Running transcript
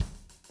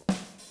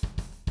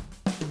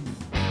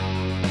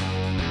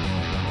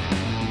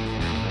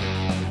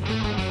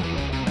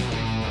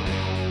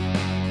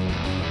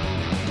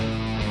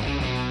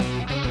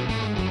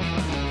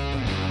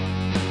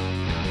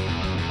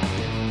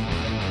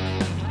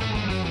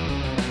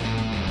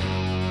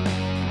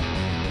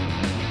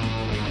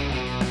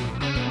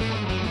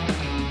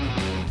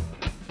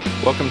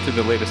Welcome to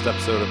the latest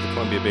episode of the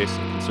Columbia-based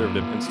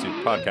Conservative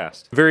Institute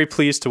podcast. Very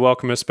pleased to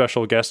welcome a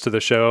special guest to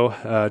the show.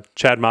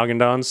 Chad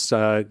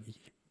Magendanz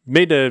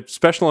made a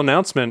special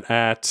announcement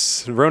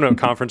at Roanoke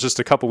Conference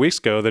just a couple weeks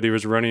ago that he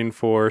was running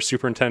for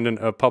Superintendent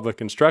of Public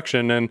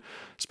Instruction, and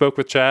spoke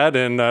with Chad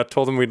and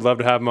told him we'd love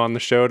to have him on the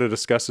show to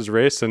discuss his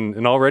race,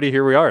 and already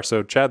here we are.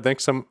 So Chad,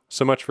 thanks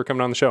so much for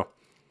coming on the show.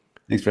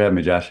 Thanks for having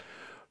me, Josh.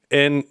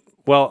 And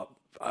well,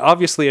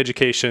 obviously,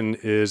 education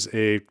is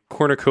a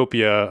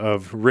cornucopia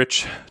of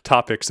rich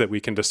topics that we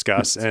can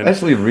discuss, and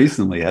especially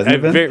recently, hasn't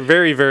it been? Very,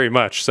 very, very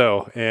much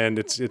so. And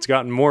it's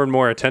gotten more and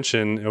more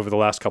attention over the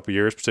last couple of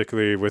years,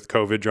 particularly with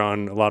COVID,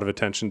 drawn a lot of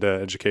attention to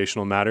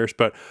educational matters.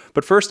 But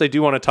first, I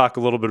do want to talk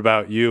a little bit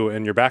about you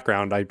and your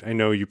background. I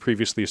know you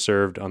previously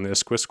served on the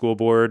Issaquah School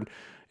Board,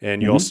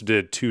 and you also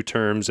did 2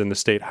 terms in the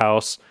State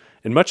House.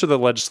 And much of the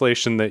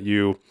legislation that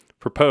you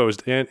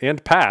proposed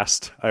and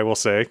passed, I will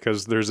say,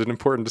 because there's an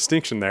important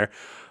distinction there,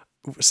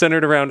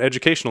 centered around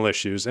educational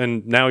issues.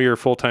 And now you're a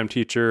full-time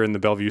teacher in the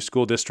Bellevue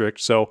School District.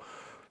 So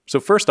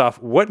first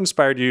off, what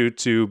inspired you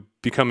to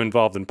become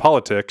involved in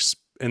politics?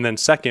 And then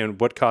second,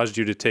 what caused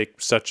you to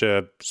take such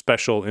a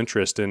special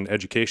interest in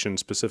education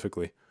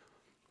specifically?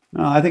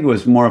 I think it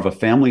was more of a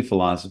family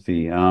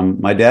philosophy.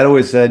 My dad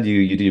always said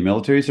you do your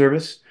military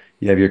service,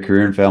 you have your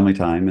career and family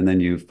time, and then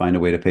you find a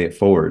way to pay it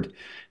forward.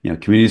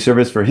 Community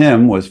service for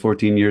him was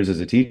 14 years as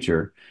a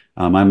teacher.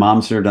 My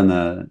mom served on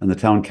the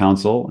town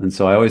council, and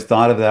so I always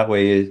thought of that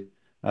way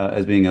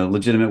as being a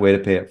legitimate way to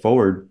pay it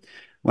forward.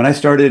 When I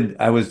started,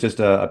 I was just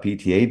a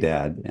PTA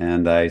dad,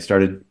 and I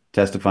started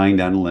testifying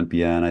down in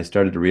Olympia, and I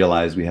started to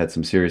realize we had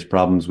some serious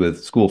problems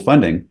with school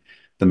funding,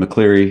 the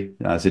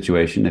McCleary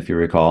situation, if you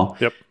recall.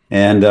 Yep.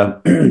 And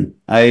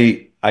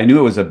I knew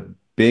it was a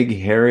big,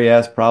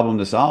 hairy-ass problem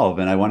to solve,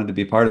 and I wanted to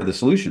be part of the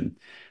solution.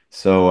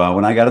 So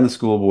when I got on the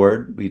school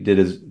board, we did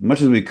as much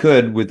as we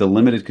could with the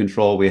limited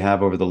control we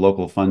have over the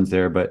local funds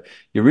there. But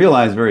you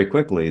realize very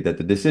quickly that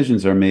the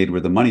decisions are made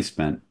where the money's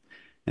spent.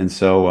 And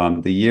so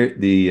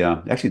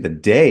actually the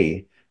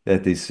day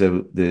that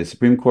the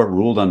Supreme Court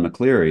ruled on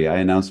McCleary, I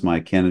announced my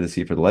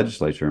candidacy for the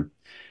legislature.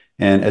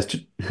 And as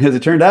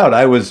it turned out,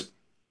 I was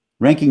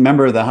ranking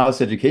member of the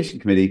House Education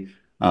Committee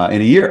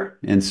in a year.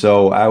 And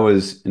so I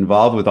was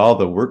involved with all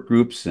the work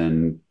groups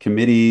and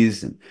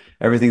committees and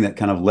everything that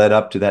kind of led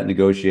up to that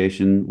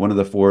negotiation. One of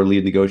the 4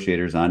 lead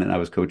negotiators on it. I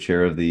was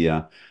co-chair of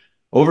the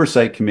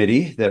oversight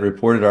committee that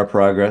reported our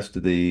progress to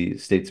the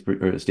state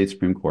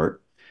Supreme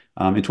Court.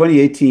 In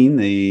 2018,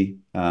 the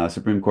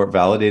Supreme Court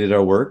validated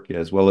our work,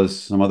 as well as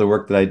some other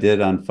work that I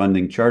did on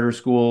funding charter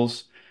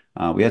schools.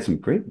 We had some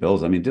great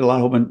bills. I mean, did a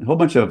whole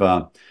bunch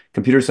of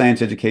computer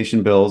science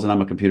education bills, and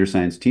I'm a computer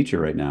science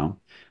teacher right now.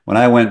 When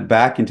I went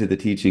back into the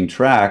teaching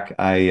track,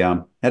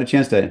 I had a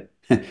chance to,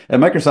 at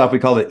Microsoft, we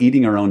called it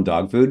eating our own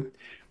dog food,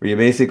 where you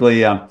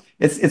basically,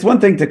 it's one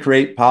thing to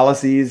create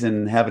policies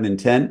and have an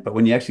intent, but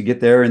when you actually get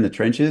there in the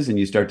trenches and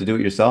you start to do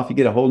it yourself, you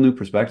get a whole new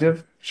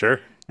perspective.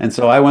 Sure. And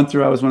so I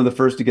was one of the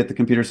first to get the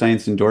computer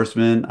science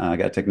endorsement. I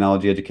got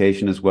technology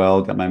education as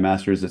well, got my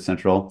master's at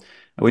Central,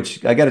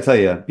 which I got to tell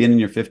you, being in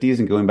your 50s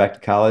and going back to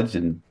college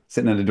and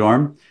sitting in a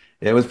dorm,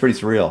 it was pretty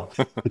surreal.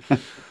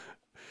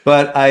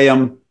 But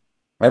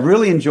I've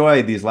really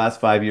enjoyed these last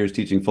 5 years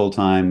teaching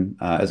full-time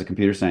as a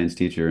computer science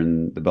teacher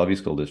in the Bellevue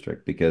School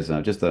District, because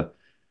I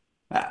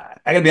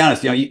gotta be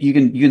honest, you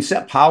can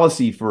set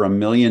policy for 1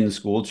 million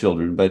school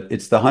children, but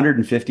it's the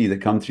 150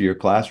 that come through your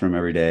classroom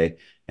every day,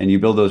 and you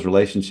build those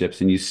relationships,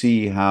 and you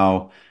see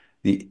how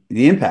the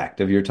impact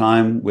of your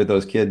time with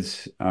those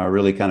kids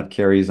really kind of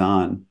carries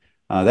on.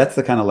 That's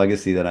the kind of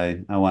legacy that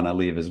I want to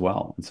leave as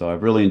well. And so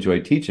I've really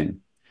enjoyed teaching.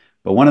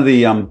 But one of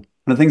the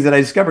things that I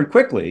discovered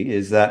quickly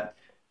is that,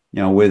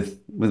 with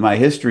my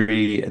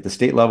history at the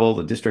state level,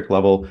 the district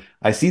level,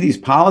 I see these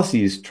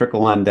policies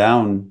trickle on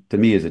down to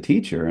me as a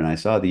teacher, and I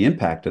saw the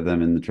impact of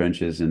them in the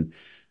trenches. And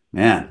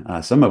man,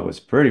 some of it was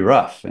pretty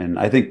rough. And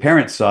I think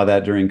parents saw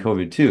that during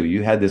COVID too.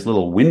 You had this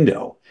little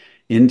window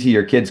into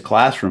your kid's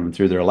classroom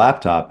through their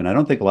laptop, and I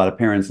don't think a lot of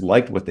parents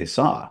liked what they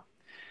saw.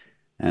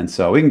 And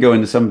so we can go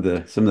into some of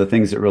the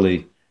things that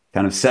really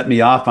kind of set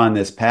me off on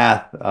this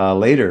path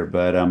later.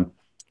 But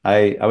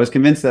I was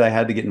convinced that I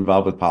had to get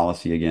involved with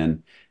policy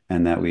again,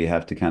 and that we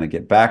have to kind of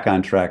get back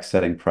on track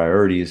setting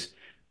priorities,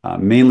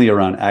 mainly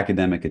around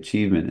academic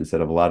achievement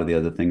instead of a lot of the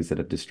other things that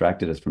have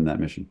distracted us from that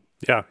mission.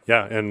 Yeah.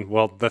 And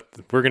well,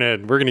 we're gonna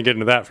get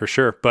into that for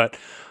sure. But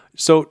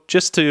so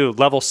just to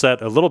level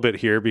set a little bit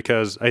here,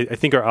 because I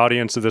think our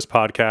audience of this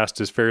podcast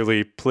is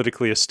fairly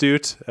politically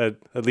astute, at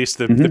least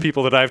the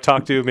people that I've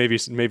talked to,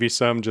 maybe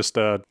some just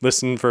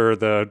listen for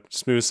the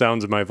smooth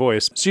sounds of my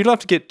voice. So you don't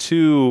have to get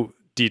too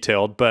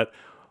detailed, but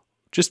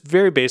just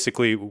very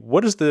basically,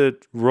 what is the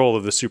role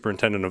of the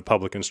Superintendent of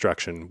Public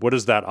Instruction? What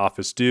does that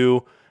office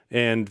do?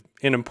 And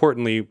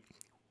importantly,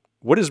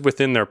 what is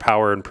within their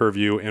power and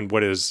purview, and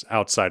what is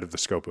outside of the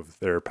scope of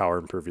their power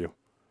and purview?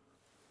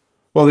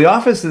 Well, the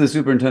Office of the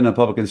Superintendent of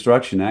Public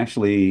Instruction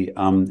actually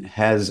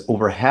has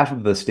over half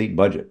of the state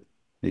budget.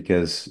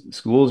 because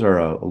schools are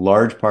a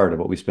large part of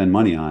what we spend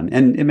money on.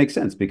 And it makes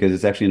sense because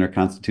it's actually in our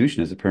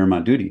Constitution as a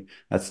paramount duty.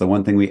 That's the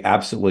one thing we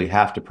absolutely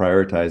have to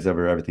prioritize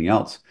over everything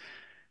else.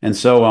 And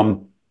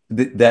so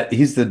that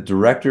he's the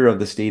director of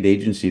the state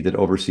agency that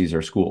oversees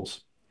our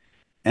schools.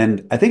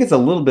 And I think it's a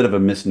little bit of a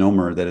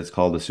misnomer that it's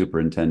called a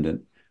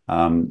superintendent.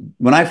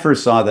 When I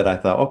first saw that, I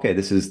thought, okay,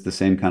 this is the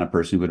same kind of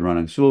person who would run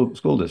a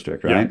school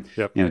district, Yeah. right?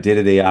 Yep.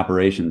 Day-to-day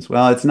operations.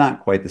 Well, it's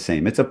not quite the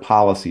same. It's a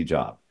policy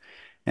job.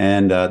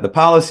 And the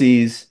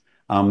policies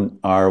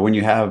are when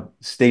you have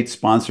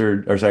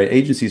agency-sponsored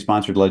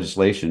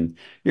legislation,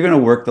 you're going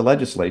to work the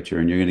legislature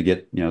and you're going to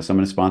get,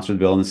 someone to sponsor the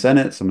bill in the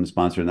Senate, someone to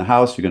sponsor in the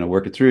House. You're going to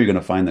work it through. You're going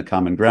to find the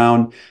common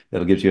ground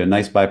that'll give you a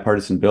nice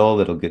bipartisan bill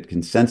that'll get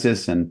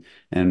consensus and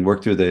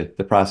work through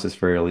the process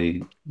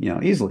fairly,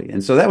 easily.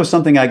 And so that was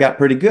something I got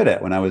pretty good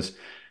at when I was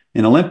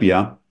in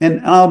Olympia.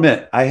 And I'll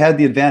admit, I had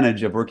the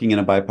advantage of working in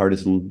a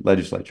bipartisan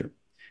legislature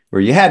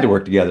where you had to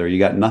work together. You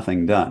got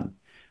nothing done.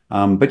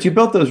 But you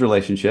built those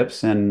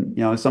relationships, and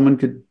someone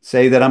could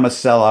say that I'm a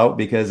sellout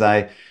because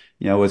I,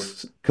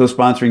 was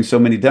co-sponsoring so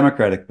many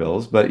Democratic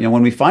bills. But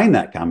when we find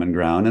that common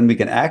ground and we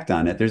can act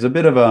on it, there's a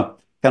bit of a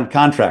kind of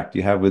contract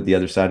you have with the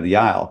other side of the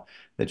aisle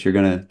that you're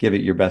going to give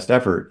it your best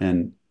effort.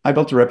 And I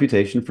built a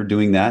reputation for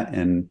doing that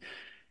and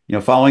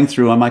following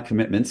through on my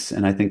commitments.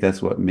 And I think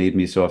that's what made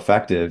me so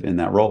effective in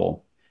that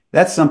role.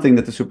 That's something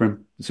that the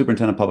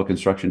superintendent of public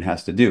instruction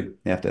has to do.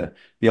 They have to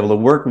be able to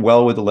work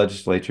well with the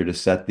legislature to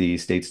set the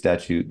state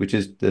statute, which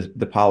is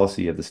the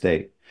policy of the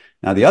state.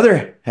 Now, the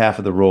other half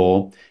of the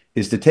role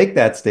is to take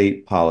that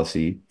state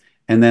policy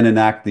and then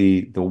enact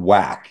the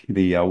WAC,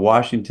 the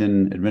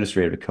Washington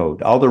Administrative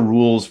Code, all the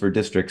rules for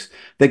districts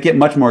that get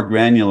much more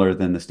granular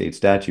than the state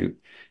statute.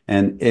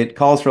 And it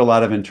calls for a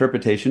lot of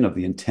interpretation of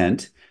the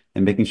intent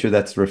and making sure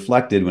that's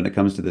reflected when it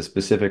comes to the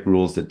specific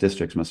rules that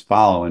districts must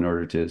follow in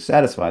order to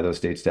satisfy those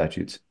state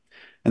statutes.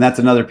 And that's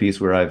another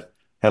piece where I've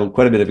had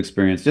quite a bit of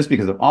experience just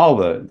because of all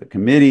the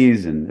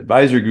committees and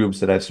advisory groups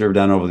that I've served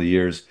on over the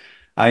years.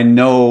 I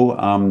know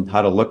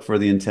how to look for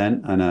the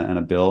intent on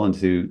a bill and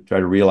to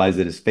try to realize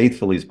it as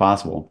faithfully as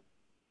possible.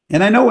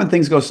 And I know when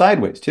things go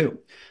sideways too.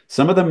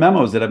 Some of the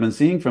memos that I've been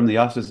seeing from the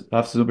Office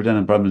of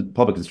Superintendent of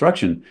Public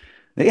Instruction,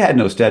 they had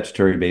no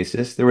statutory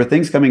basis. There were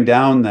things coming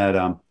down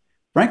that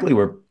frankly,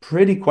 were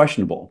pretty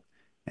questionable.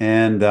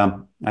 And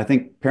I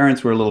think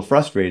parents were a little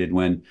frustrated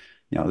when,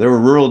 there were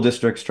rural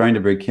districts trying to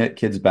bring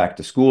kids back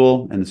to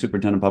school, and the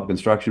superintendent of public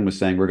instruction was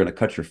saying, we're going to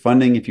cut your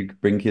funding if you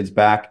bring kids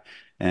back.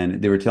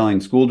 And they were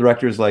telling school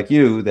directors like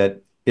you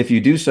that if you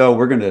do so,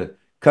 we're going to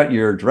cut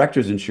your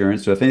director's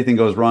insurance. So if anything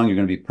goes wrong, you're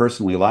going to be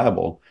personally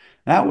liable.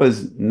 That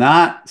was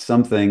not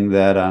something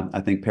that I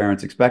think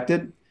parents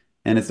expected.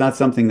 And it's not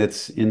something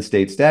that's in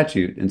state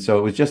statute. And so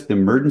it was just the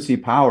emergency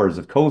powers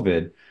of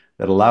COVID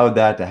that allowed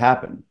that to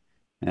happen.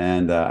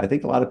 And I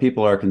think a lot of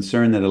people are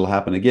concerned that it'll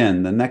happen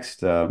again, the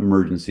next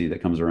emergency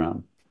that comes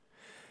around.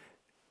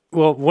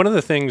 Well, one of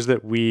the things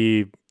that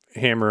we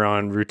hammer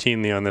on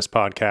routinely on this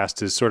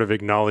podcast is sort of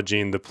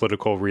acknowledging the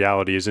political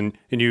realities. And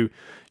you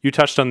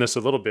touched on this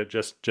a little bit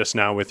just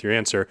now with your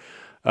answer.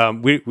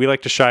 We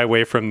like to shy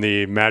away from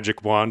the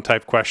magic wand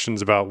type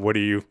questions about what are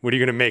you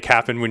going to make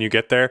happen when you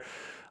get there.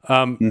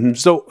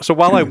 So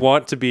while I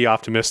want to be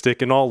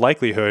optimistic, in all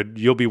likelihood,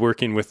 you'll be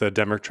working with a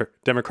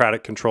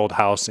Democratic controlled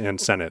House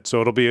and Senate.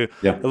 So it'll be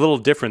a little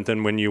different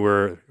than when you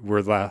were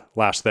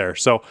last there.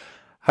 So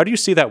how do you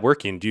see that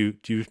working? Do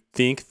you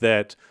think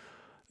that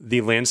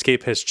the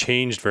landscape has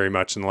changed very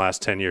much in the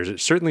last 10 years?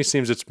 It certainly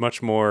seems it's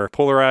much more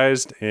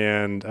polarized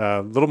and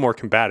a little more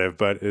combative,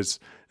 but is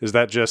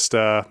that just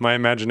my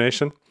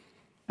imagination?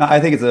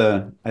 I think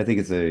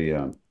it's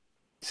a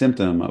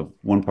symptom of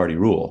one party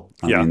rule.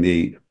 I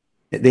mean,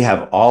 they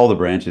have all the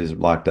branches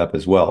locked up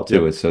as well,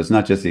 too. Yep. So it's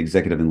not just the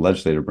executive and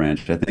legislative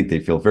branch. I think they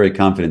feel very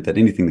confident that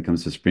anything that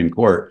comes to the Supreme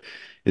Court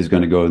is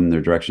going to go in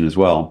their direction as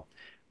well.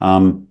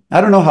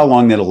 I don't know how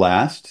long that'll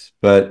last,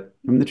 but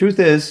the truth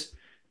is,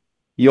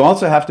 you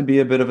also have to be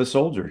a bit of a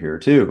soldier here,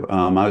 too.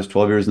 I was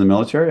 12 years in the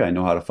military. I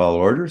know how to follow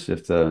orders.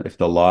 If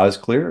the law is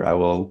clear, I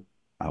will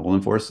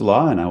enforce the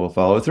law and I will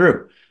follow it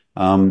through.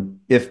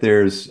 If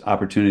there's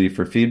opportunity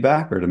for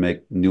feedback or to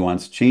make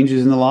nuanced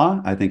changes in the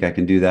law, I think I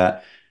can do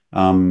that.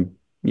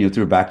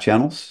 Through back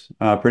channels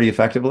pretty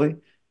effectively.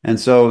 And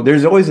so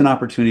there's always an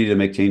opportunity to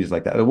make changes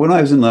like that. When I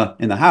was in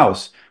the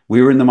House,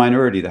 we were in the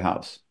minority of the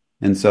House.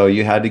 And so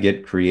you had to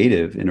get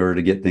creative in order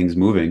to get things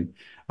moving.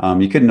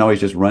 You couldn't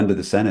always just run to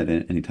the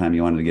Senate anytime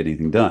you wanted to get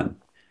anything done.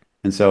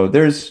 And so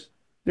there's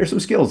some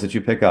skills that you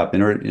pick up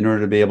in order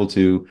to be able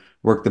to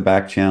work the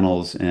back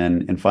channels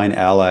and find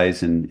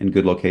allies in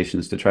good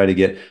locations to try to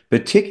get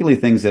particularly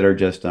things that are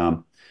just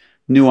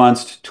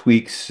nuanced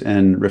tweaks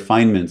and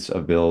refinements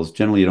of bills.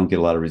 Generally, you don't get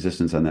a lot of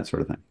resistance on that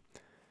sort of thing.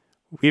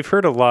 We've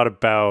heard a lot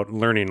about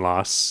learning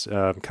loss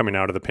coming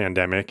out of the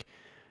pandemic.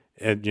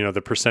 And,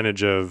 the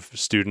percentage of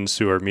students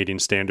who are meeting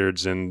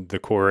standards in the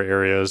core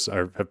areas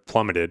have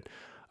plummeted.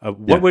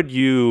 What would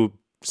you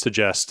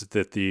suggest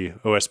that the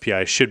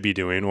OSPI should be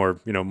doing,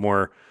 or,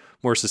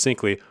 more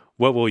succinctly,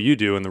 what will you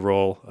do in the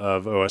role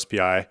of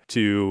OSPI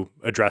to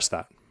address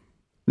that?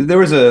 There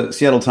was a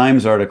Seattle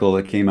Times article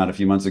that came out a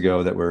few months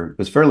ago that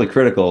was fairly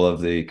critical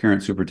of the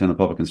current superintendent of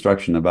public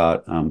instruction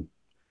about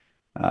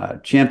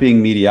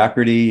championing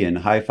mediocrity and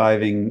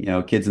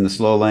high-fiving, kids in the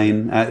slow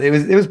lane.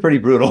 It was pretty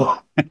brutal.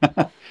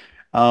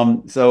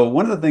 So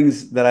one of the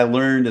things that I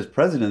learned as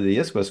president of the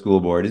ISQA school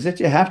board is that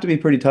you have to be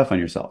pretty tough on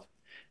yourself.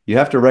 You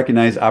have to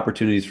recognize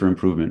opportunities for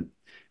improvement.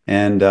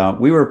 And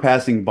we were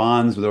passing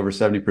bonds with over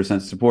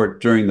 70%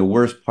 support during the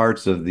worst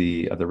parts of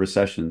the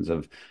recessions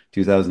of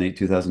 2008,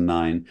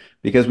 2009,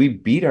 because we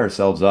beat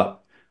ourselves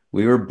up.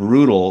 We were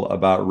brutal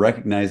about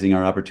recognizing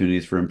our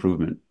opportunities for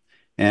improvement.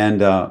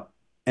 And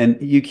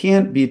and you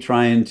can't be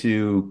trying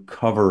to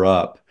cover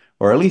up,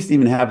 or at least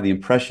even have the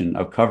impression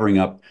of covering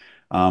up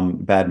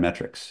bad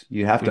metrics.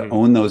 You have to Hmm.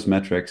 own those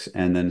metrics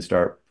and then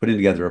start putting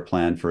together a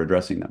plan for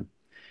addressing them.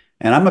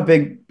 And I'm a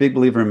big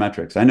believer in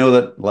metrics. I know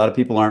that a lot of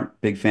people aren't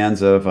big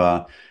fans of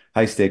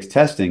high stakes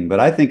testing,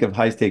 but I think of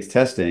high stakes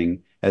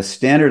testing as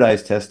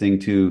standardized testing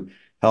to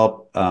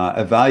help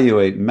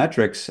evaluate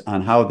metrics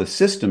on how the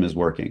system is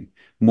working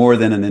more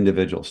than an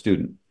individual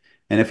student.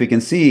 And if we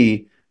can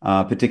see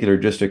particular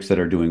districts that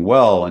are doing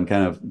well and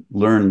kind of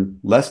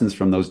learn lessons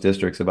from those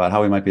districts about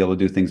how we might be able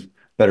to do things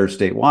better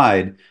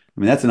statewide, I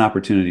mean, that's an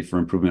opportunity for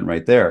improvement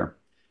right there.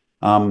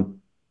 Um,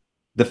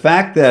 the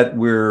fact that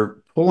we're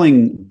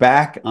pulling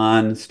back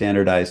on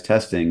standardized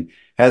testing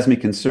has me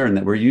concerned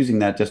that we're using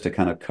that just to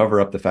kind of cover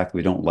up the fact that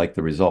we don't like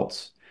the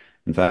results.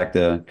 In fact,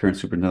 the current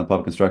superintendent of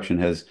public instruction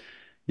has,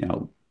 you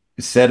know,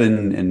 said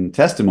in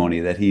testimony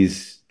that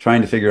he's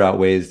trying to figure out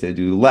ways to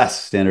do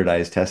less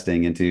standardized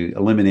testing and to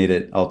eliminate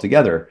it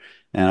altogether.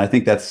 And I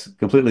think that's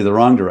completely the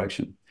wrong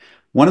direction.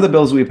 One of the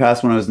bills we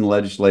passed when I was in the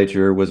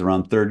legislature was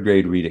around third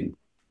grade reading.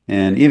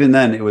 And even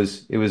then it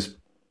was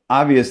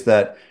obvious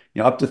that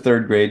up to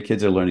third grade,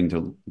 kids are learning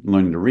to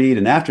read,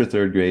 and after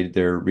third grade,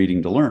 they're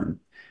reading to learn.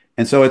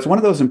 And so it's one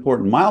of those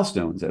important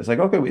milestones. It's like,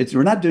 okay,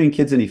 we're not doing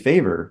kids any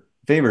favors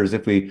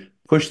if we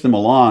push them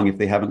along if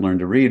they haven't learned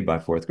to read by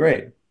fourth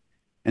grade.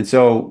 And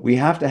so we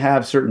have to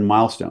have certain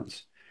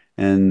milestones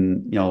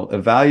and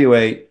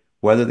evaluate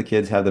whether the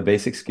kids have the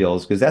basic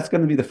skills, because that's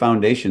going to be the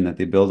foundation that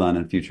they build on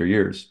in future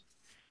years.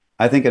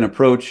 I think an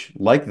approach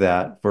like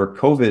that for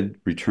COVID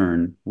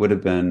return would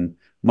have been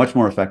much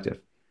more effective.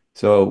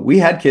 So we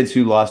had kids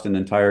who lost an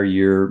entire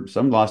year,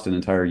 some lost an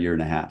entire year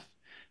and a half,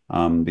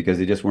 because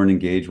they just weren't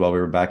engaged while we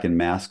were back in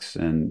masks.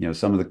 And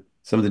some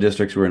of the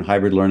districts were in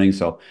hybrid learning,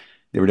 so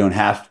they were doing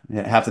half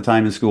the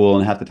time in school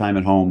and half the time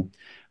at home.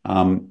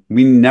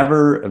 We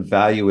never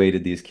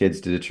evaluated these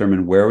kids to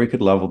determine where we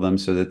could level them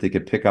so that they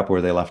could pick up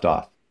where they left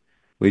off.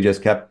 We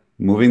just kept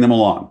moving them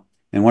along.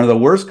 And one of the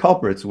worst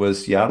culprits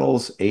was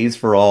Seattle's A's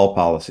for All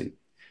policy.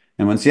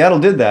 And when Seattle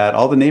did that,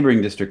 all the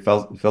neighboring district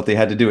felt they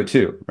had to do it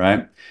too,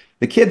 right?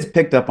 The kids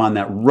picked up on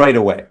that right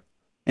away.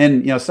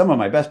 And some of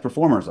my best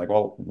performers like,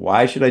 well,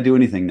 why should I do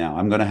anything now?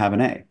 I'm going to have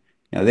an A.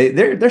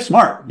 They're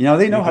smart.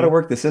 They know how to Hmm.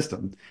 work the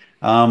system.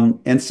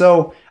 And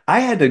so I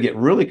had to get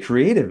really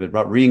creative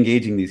about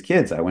re-engaging these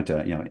kids. I went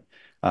to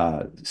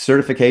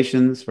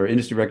certifications for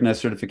industry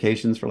recognized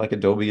certifications for like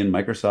Adobe and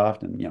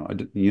Microsoft and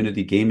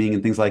Unity Gaming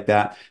and things like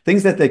that.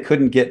 Things that they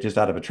couldn't get just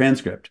out of a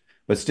transcript,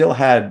 but still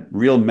had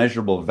real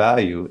measurable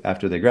value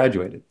after they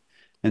graduated.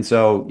 And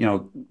so,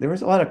 there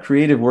was a lot of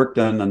creative work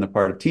done on the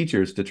part of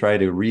teachers to try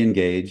to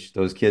re-engage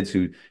those kids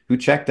who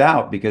checked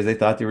out because they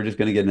thought they were just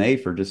going to get an A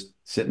for just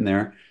sitting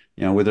there,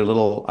 with their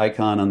little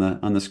icon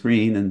on the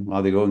screen and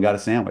while they go and got a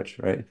sandwich,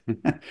 right?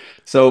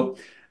 So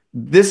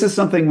this is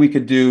something we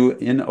could do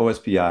in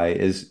OSPI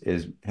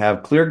is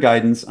have clear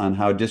guidance on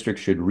how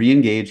districts should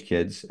re-engage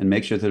kids and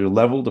make sure that they're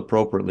leveled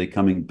appropriately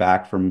coming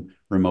back from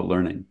remote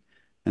learning.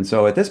 And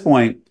so at this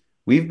point,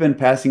 we've been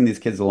passing these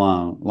kids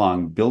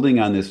along, building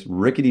on this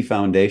rickety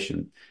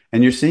foundation.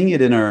 And you're seeing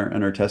it in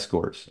our test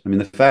scores. I mean,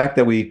 the fact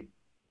that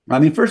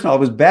first of all, it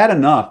was bad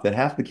enough that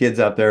half the kids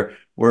out there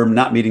were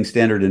not meeting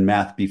standard in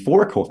math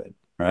before COVID,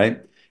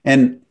 right?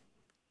 And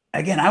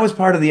again, I was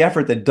part of the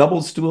effort that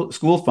doubled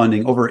school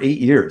funding over 8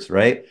 years,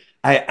 right?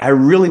 I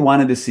really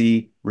wanted to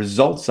see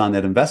results on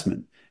that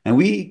investment. And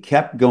we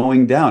kept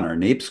going down. Our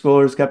NAEP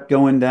scores kept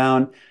going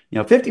down.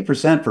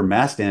 50% for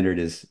math standard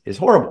is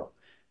horrible.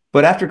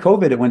 But after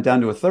COVID, it went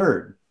down to a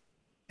third.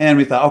 And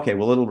we thought, okay,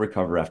 well, it'll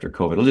recover after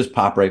COVID. It'll just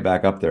pop right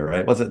back up there,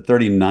 right? What's it,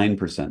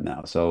 39%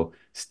 now? So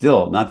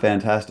still not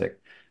fantastic.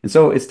 And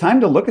so it's time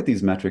to look at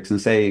these metrics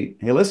and say,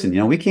 hey,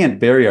 listen, we can't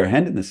bury our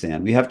head in the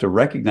sand. We have to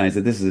recognize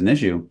that this is an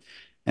issue.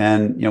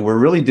 And, we're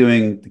really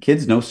doing the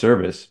kids no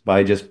service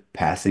by just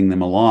passing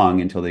them along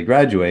until they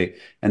graduate.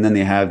 And then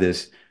they have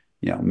this,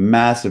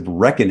 massive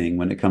reckoning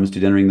when it comes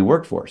to entering the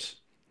workforce.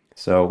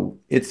 So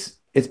it's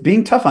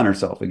being tough on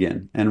ourselves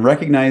again and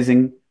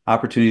recognizing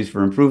opportunities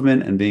for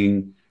improvement and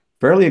being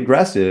fairly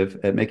aggressive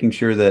at making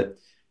sure that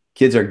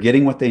kids are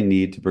getting what they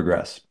need to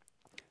progress.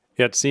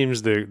 Yeah, it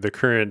seems the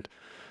current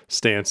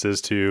stance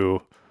is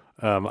to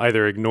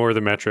either ignore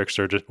the metrics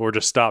or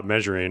just stop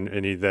measuring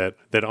any that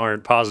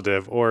aren't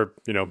positive, or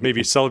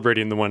maybe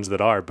celebrating the ones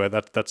that are.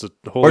 But that's a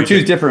Or wholly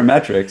choose different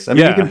metrics. I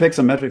mean, you can yeah. pick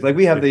some metrics. Like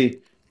we have the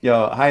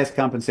highest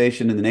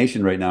compensation in the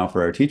nation right now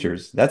for our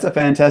teachers. That's a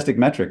fantastic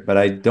metric, but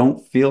I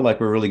don't feel like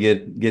we're really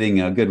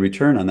getting a good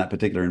return on that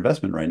particular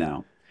investment right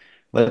now.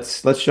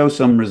 Let's show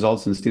some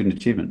results in student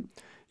achievement.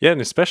 Yeah,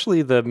 and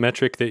especially the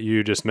metric that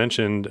you just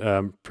mentioned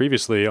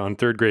previously on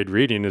third grade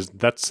reading is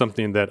that's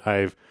something that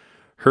I've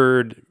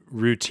heard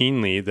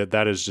routinely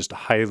that is just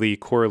highly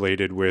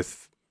correlated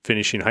with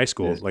finishing high It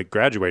school, is. like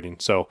graduating.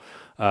 So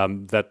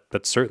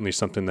that's certainly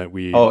something that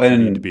we Oh, need to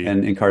and be.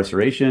 and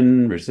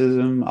incarceration,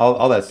 racism,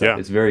 all that stuff. Yeah,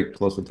 It's very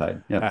closely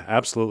tied. Yeah.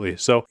 absolutely.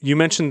 So you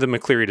mentioned the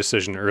McCleary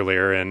decision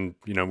earlier, and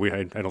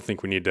I don't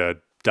think we need to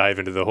dive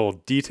into the whole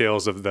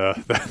details of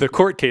the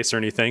court case or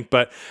anything.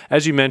 But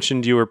as you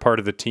mentioned, you were part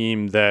of the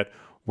team that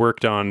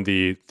worked on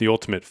the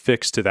ultimate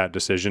fix to that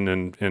decision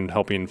and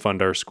helping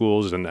fund our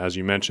schools. And as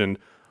you mentioned,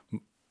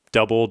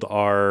 doubled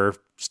our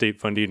state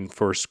funding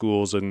for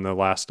schools in the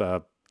last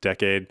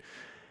decade.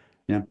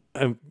 Yeah.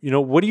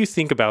 What do you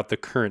think about the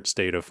current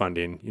state of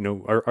funding?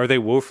 Are they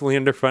woefully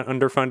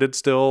underfunded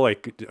still?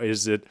 Like,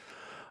 is it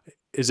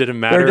a There are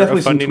matter of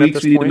definitely some funding at tweaks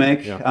this we need to point?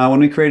 make. Yeah. When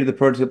we created the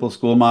prototypical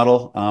school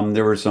model,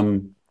 there were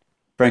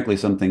frankly,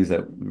 some things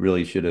that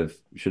really should have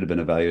been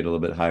evaluated a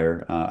little bit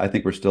higher. I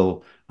think we're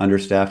still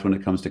understaffed when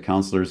it comes to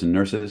counselors and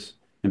nurses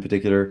in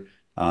particular.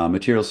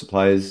 Material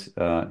supplies,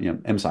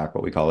 MSOC,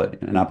 what we call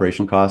it, and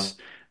operational costs.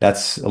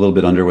 That's a little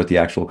bit under what the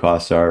actual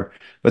costs are.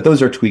 But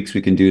those are tweaks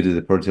we can do to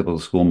the prototypical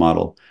school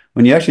model.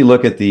 When you actually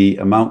look at the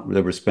amount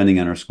that we're spending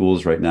on our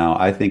schools right now,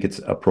 I think it's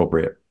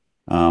appropriate.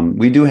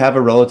 We do have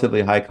a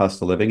relatively high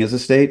cost of living as a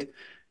state,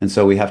 and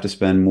so we have to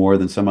spend more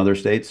than some other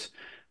states.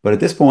 But at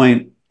this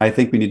point, I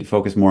think we need to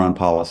focus more on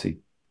policy.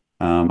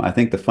 I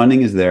think the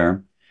funding is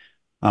there.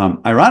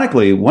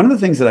 Ironically, one of the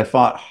things that I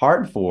fought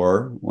hard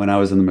for when I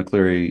was in the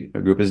McCleary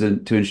group is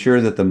to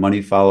ensure that the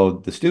money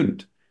followed the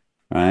student,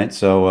 right?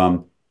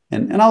 So,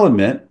 and I'll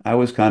admit, I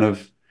was kind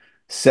of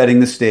setting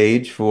the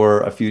stage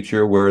for a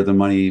future where the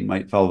money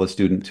might follow the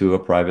student to a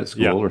private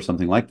Yeah. school or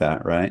something like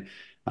that, right?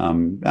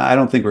 I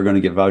don't think we're going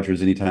to get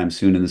vouchers anytime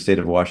soon in the state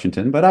of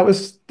Washington, but I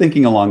was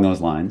thinking along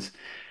those lines.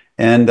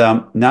 And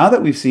now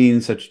that we've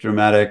seen such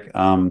dramatic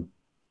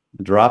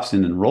drops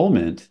in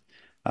enrollment,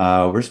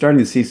 we're starting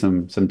to see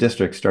some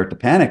districts start to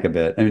panic a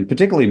bit. I mean,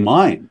 particularly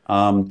mine.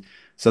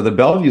 So the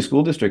Bellevue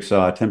School District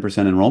saw a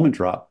 10% enrollment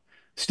drop.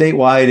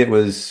 Statewide, it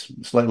was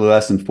slightly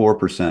less than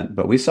 4%,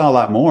 but we saw a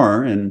lot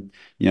more. And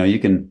you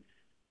can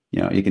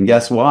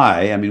guess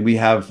why. I mean, we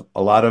have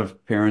a lot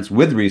of parents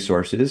with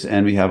resources,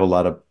 and we have a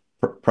lot of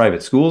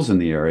private schools in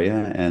the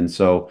area, and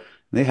so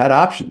they had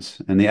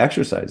options and they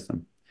exercised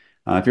them.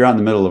 If you're out in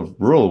the middle of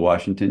rural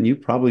Washington, you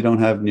probably don't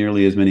have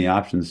nearly as many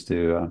options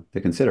to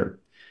consider.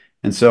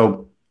 And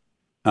so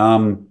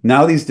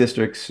now these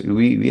districts,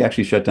 we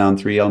actually shut down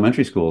 3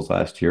 elementary schools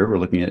last year. We're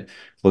looking at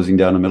closing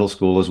down a middle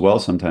school as well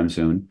sometime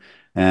soon.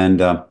 And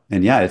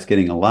yeah, it's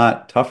getting a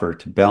lot tougher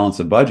to balance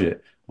a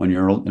budget when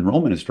your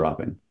enrollment is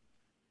dropping.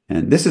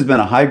 And this has been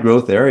a high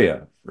growth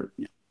area for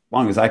as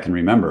long as I can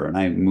remember. And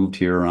I moved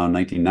here around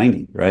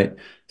 1990, right?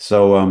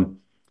 So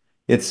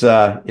it's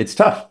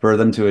tough for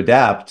them to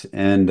adapt.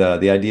 And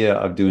the idea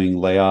of doing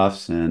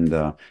layoffs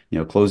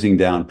and closing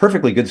down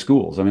perfectly good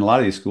schools. I mean, a lot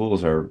of these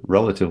schools are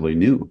relatively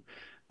new,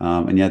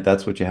 and yet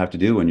that's what you have to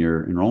do when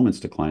your enrollment's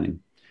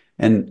declining.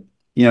 And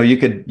you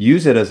could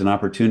use it as an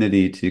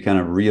opportunity to kind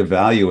of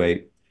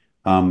reevaluate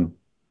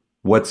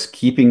what's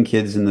keeping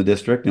kids in the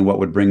district and what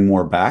would bring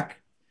more back.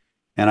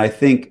 And I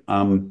think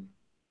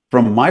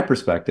from my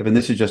perspective, and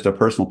this is just a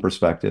personal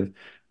perspective,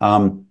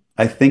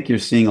 I think you're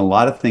seeing a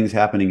lot of things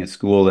happening at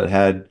school that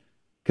had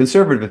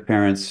conservative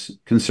parents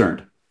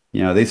concerned.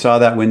 They saw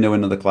that window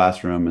into the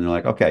classroom and they're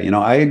like, okay,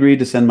 I agreed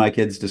to send my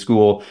kids to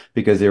school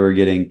because they were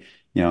getting,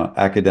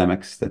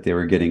 academics, that they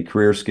were getting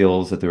career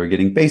skills, that they were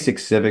getting basic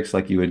civics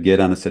like you would get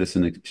on a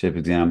citizenship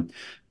exam.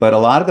 But a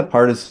lot of the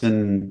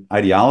partisan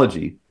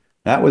ideology,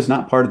 that was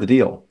not part of the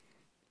deal.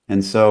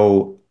 And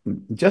so,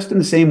 just in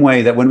the same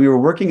way that when we were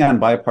working on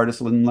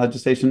bipartisan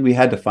legislation, we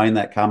had to find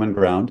that common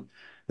ground,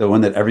 the one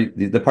that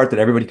the part that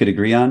everybody could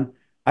agree on.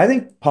 I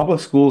think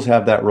public schools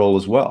have that role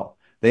as well.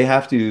 They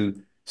have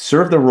to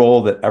serve the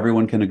role that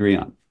everyone can agree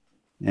on.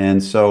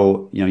 And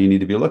so, you need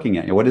to be looking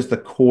at what is the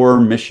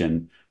core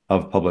mission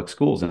of public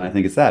schools? And I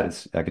think it's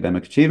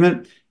academic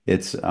achievement,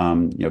 it's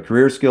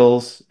career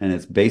skills, and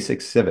it's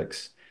basic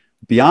civics.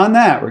 Beyond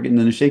that, we're getting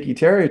into shaky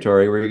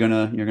territory where you're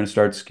gonna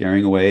start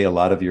scaring away a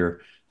lot of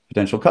your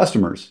potential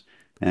customers.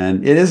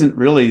 And it isn't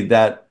really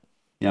that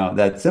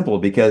simple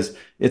because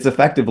it's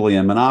effectively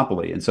a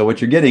monopoly. And so what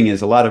you're getting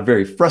is a lot of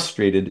very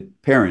frustrated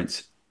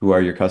parents who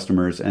are your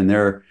customers, and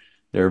they're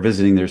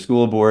visiting their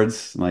school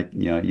boards, like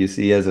you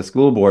see as a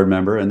school board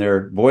member, and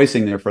they're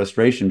voicing their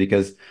frustration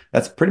because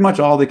that's pretty much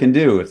all they can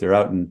do if they're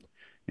out in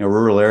a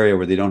rural area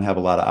where they don't have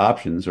a lot of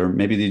options, or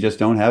maybe they just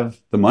don't have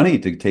the money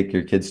to take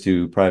your kids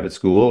to private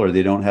school, or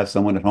they don't have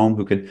someone at home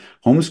who could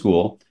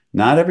homeschool.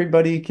 Not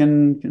everybody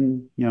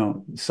can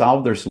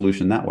solve their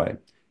solution that way.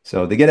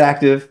 So they get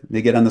active,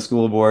 they get on the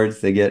school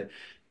boards, they get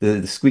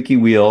the squeaky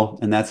wheel,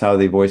 and that's how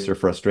they voice their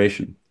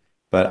frustration.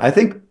 But I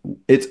think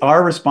it's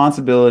our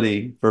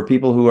responsibility for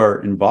people who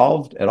are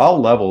involved at all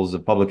levels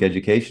of public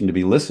education to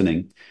be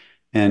listening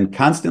and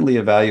constantly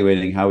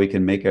evaluating how we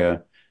can make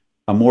a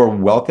more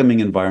welcoming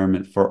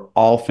environment for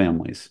all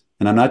families.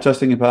 And I'm not just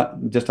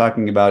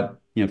talking about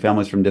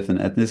families from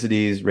different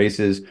ethnicities,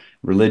 races,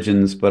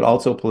 religions, but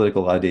also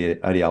political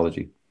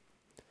ideology.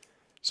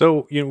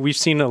 So, we've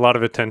seen a lot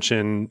of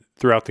attention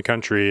throughout the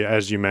country,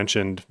 as you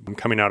mentioned,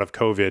 coming out of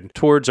COVID,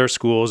 towards our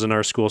schools and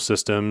our school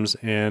systems.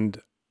 And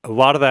a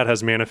lot of that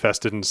has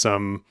manifested in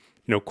some,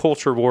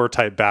 culture war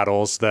type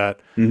battles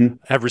that Hmm.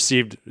 have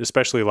received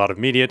especially a lot of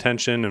media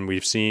attention. And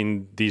we've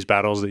seen these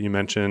battles that you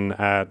mentioned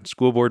at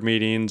school board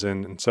meetings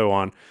and so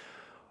on.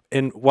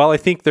 And while I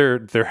think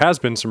there has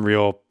been some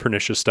real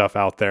pernicious stuff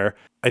out there,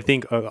 I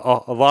think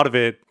a lot of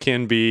it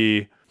can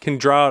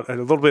draw a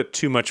little bit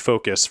too much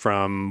focus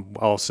from,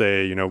 I'll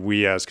say,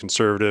 we as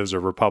conservatives or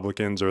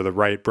Republicans or the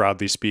right,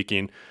 broadly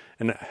speaking,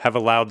 and have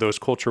allowed those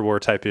culture war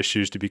type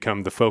issues to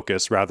become the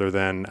focus rather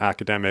than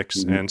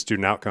academics Hmm. and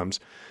student outcomes.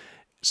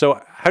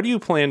 So how do you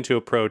plan to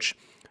approach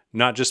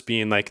not just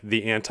being like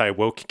the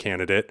anti-woke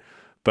candidate,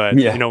 but,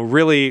 Yeah.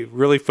 really,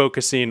 really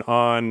focusing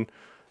on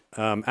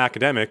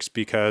academics?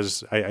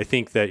 Because I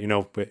think that,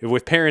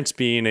 with parents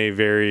being a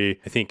very,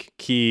 I think,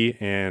 key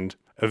and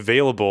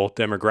available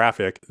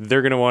demographic,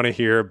 they're going to want to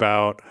hear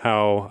about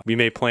how we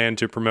may plan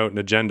to promote an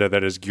agenda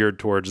that is geared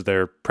towards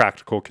their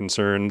practical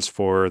concerns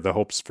for the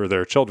hopes for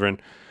their children,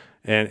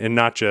 and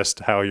not just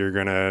how you're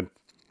going to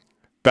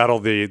battle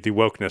the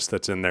wokeness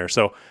that's in there.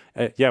 So,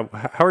 yeah,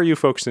 how are you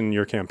focusing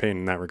your campaign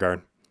in that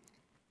regard?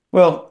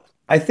 Well,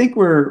 I think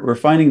we're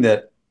finding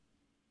that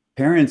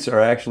parents are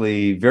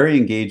actually very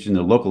engaged in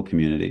their local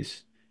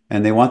communities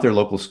and they want their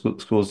local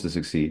schools to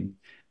succeed.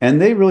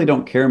 And they really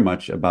don't care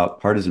much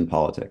about partisan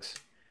politics.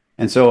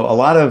 And so a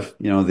lot of,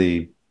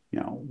 the,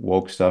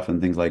 woke stuff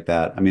and things like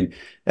that. I mean,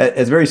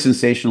 it's very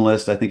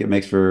sensationalist. I think it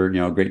makes for,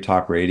 great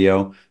talk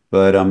radio.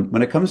 But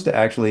when it comes to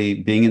actually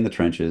being in the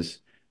trenches,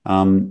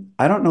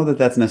 I don't know that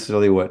that's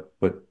necessarily what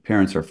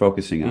parents are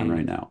focusing on Mm,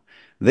 right now.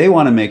 They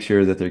want to make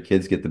sure that their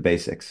kids get the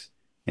basics.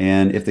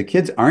 And if the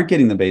kids aren't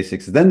getting the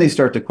basics, then they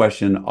start to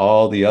question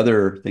all the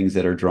other things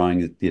that are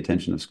drawing the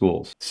attention of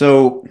schools.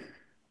 So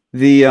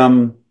the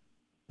um,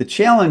 the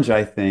challenge,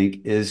 I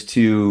think, is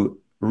to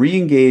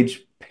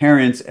re-engage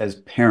parents as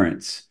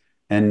parents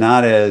and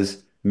not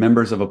as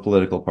members of a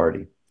political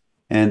party.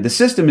 And the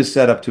system is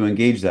set up to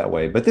engage that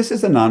way, but this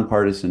is a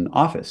nonpartisan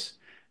office.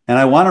 And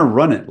I want to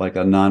run it like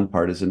a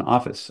nonpartisan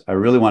office. I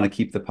really want to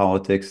keep the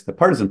politics, the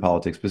partisan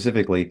politics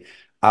specifically,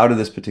 out of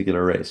this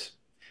particular race.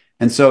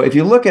 And so if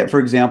you look at, for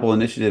example,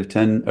 Initiative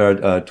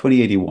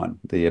 2081,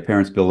 the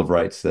Parents' Bill of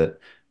Rights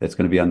that's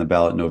going to be on the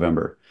ballot in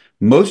November,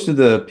 most of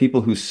the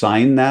people who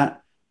signed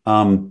that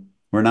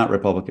were not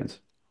Republicans.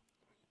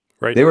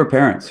 right. They were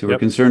parents who were Yep.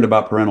 concerned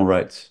about parental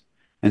rights.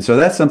 And so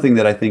that's something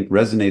that I think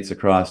resonates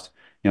across,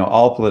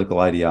 all political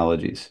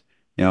ideologies.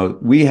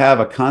 We have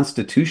a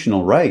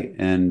constitutional right,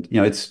 and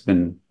it's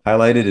been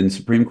highlighted in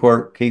Supreme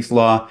Court case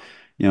law,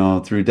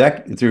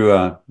 back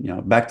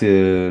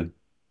to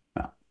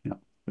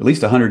at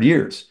least 100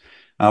 years,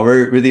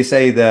 where they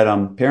say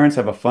that parents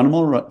have a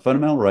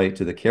fundamental right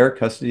to the care,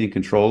 custody, and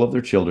control of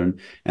their children,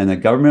 and the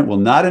government will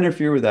not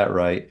interfere with that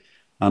right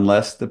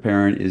unless the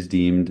parent is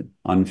deemed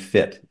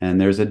unfit.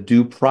 And there's a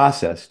due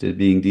process to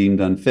being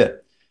deemed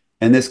unfit.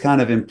 And this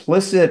kind of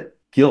implicit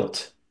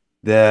guilt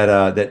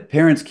that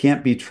parents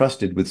can't be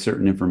trusted with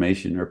certain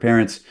information, or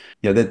parents,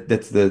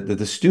 that's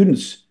the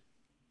students'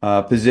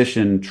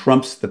 position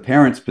trumps the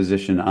parents'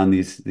 position on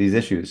these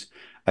issues,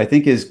 I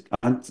think is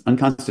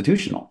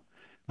unconstitutional.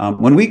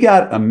 When we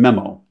got a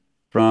memo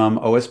from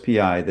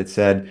OSPI that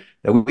said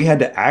that we had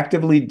to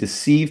actively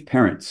deceive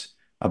parents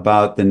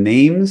about the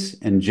names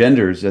and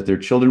genders that their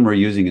children were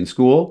using in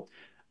school,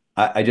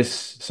 I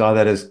just saw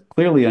that as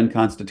clearly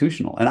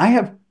unconstitutional. And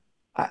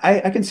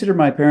I consider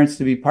my parents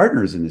to be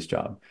partners in this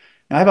job.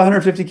 I have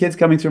 150 kids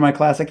coming through my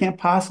class. I can't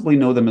possibly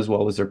know them as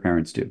well as their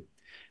parents do.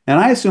 And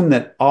I assume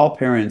that all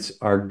parents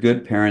are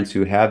good parents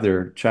who have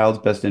their child's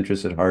best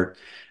interests at heart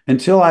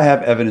until I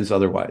have evidence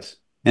otherwise.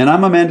 And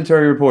I'm a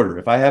mandatory reporter.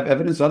 If I have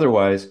evidence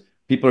otherwise,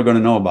 people are going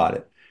to know about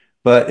it.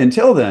 But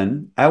until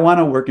then, I want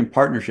to work in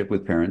partnership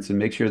with parents and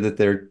make sure that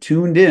they're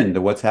tuned in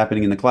to what's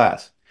happening in the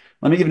class.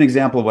 Let me give an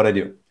example of what I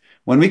do.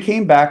 When we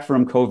came back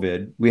from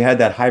COVID, we had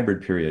that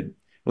hybrid period.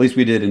 At least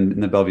we did in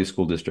the Bellevue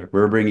School District. We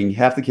were bringing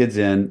half the kids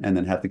in and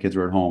then half the kids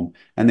were at home,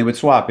 and they would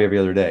swap every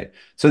other day.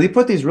 So they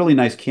put these really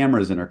nice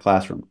cameras in our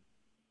classroom.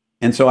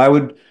 And so I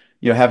would,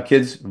 have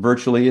kids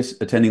virtually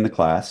attending the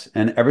class,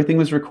 and everything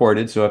was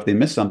recorded. So if they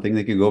missed something,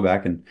 they could go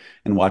back and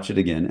watch it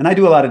again. And I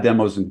do a lot of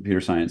demos in computer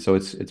science, so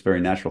it's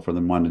very natural for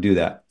them wanting to do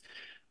that.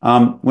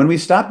 When we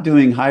stopped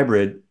doing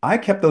hybrid, I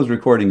kept those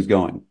recordings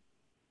going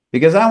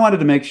because I wanted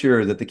to make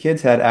sure that the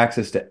kids had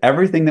access to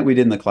everything that we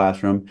did in the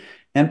classroom,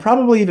 and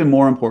probably even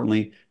more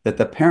importantly, that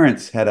the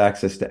parents had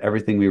access to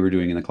everything we were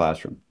doing in the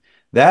classroom.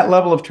 That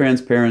level of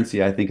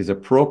transparency, I think, is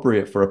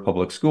appropriate for a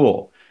public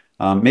school.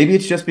 Maybe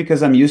it's just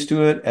because I'm used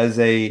to it as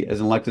an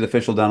elected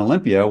official down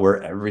Olympia,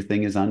 where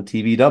everything is on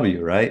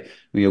TVW, right?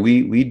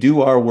 We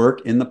do our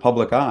work in the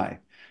public eye.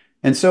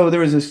 And so there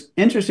was this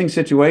interesting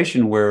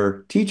situation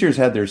where teachers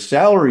had their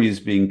salaries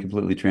being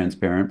completely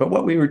transparent, but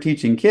what we were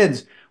teaching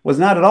kids was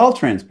not at all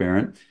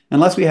transparent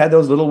unless we had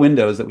those little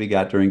windows that we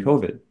got during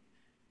COVID.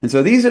 And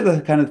so these are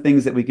the kind of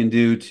things that we can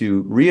do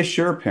to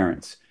reassure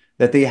parents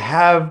that they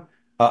have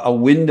a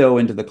window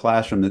into the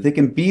classroom, that they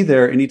can be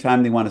there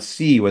anytime they want to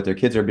see what their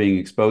kids are being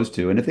exposed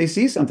to. And if they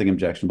see something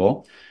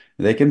objectionable,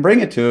 they can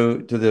bring it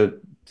to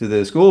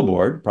the school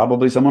board,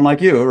 probably someone like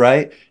you,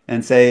 right?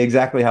 And say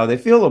exactly how they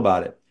feel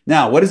about it.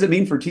 Now, what does it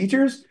mean for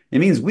teachers? It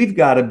means we've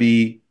got to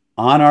be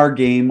on our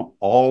game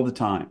all the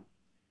time.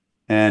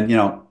 And,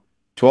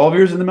 12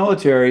 years in the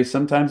military,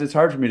 sometimes it's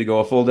hard for me to go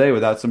a full day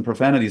without some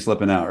profanity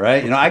slipping out,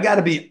 right? I got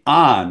to be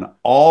on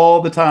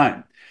all the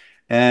time.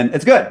 And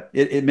it's good.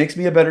 It makes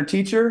me a better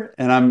teacher,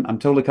 and I'm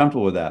totally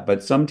comfortable with that.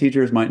 But some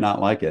teachers might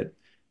not like it.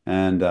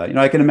 And,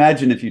 I can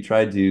imagine if you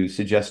tried to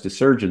suggest to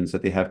surgeons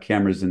that they have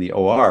cameras in the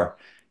OR,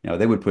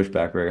 they would push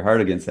back very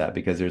hard against that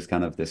because there's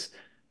kind of this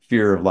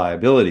fear of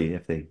liability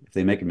if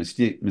they make a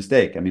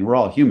mistake. I mean, we're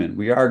all human.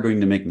 We are going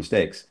to make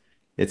mistakes.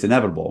 It's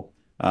inevitable.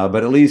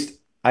 But at least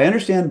I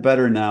understand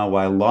better now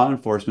why law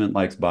enforcement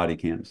likes body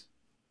cams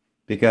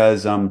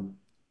because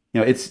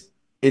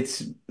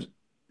it's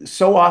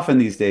so often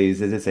these days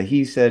that it's a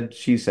he said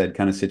she said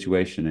kind of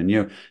situation,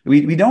 and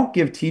we don't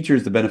give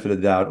teachers the benefit of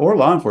the doubt or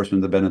law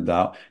enforcement the benefit of the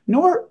doubt,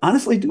 nor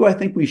honestly do I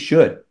think we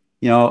should.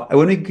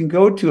 When we can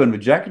go to an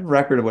objective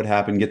record of what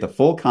happened, get the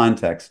full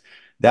context,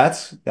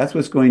 that's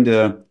what's going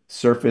to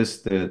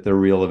surface the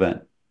real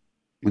event.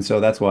 And so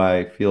that's why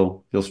I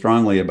feel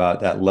strongly about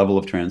that level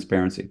of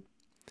transparency.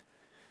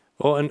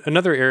 Well,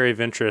 another area of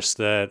interest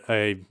that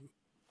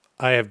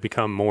I have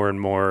become more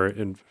and more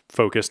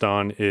focused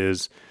on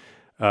is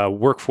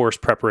workforce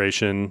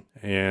preparation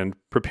and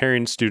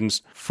preparing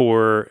students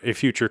for a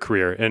future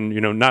career, and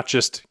not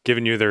just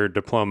giving you their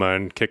diploma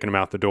and kicking them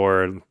out the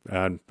door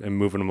and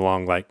moving them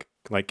along like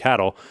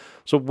cattle.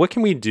 So what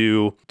can we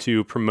do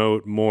to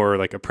promote more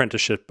like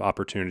apprenticeship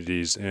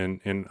opportunities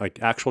and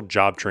like actual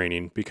job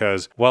training?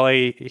 Because while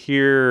I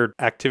hear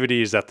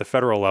activities at the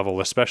federal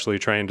level, especially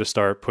trying to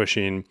start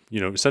pushing,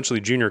 essentially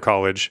junior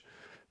college,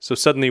 so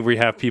suddenly we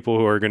have people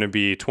who are going to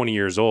be 20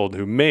 years old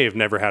who may have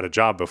never had a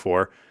job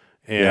before.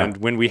 And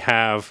when we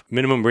have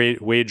minimum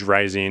wage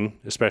rising,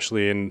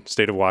 especially in the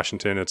state of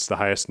Washington, it's the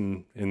highest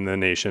in the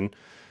nation.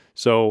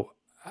 So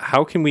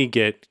how can we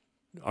get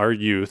our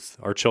youth,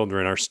 our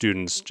children, our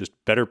students just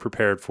better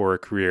prepared for a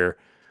career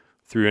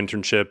through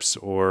internships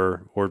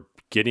or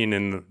getting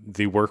in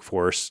the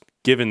workforce,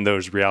 given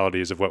those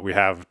realities of what we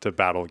have to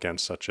battle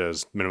against, such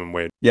as minimum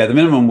wage? Yeah, the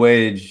minimum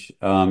wage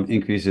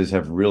increases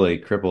have really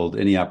crippled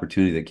any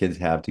opportunity that kids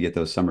have to get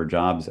those summer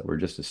jobs that were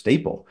just a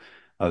staple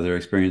of their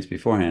experience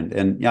beforehand.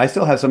 And I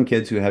still have some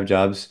kids who have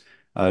jobs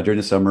during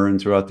the summer and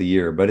throughout the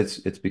year, but it's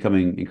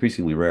becoming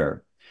increasingly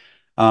rare.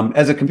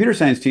 As a computer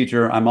science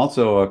teacher, I'm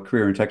also a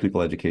career and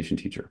technical education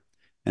teacher.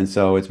 And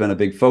so it's been a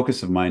big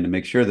focus of mine to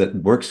make sure that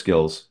work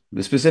skills,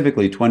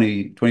 specifically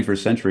 21st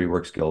century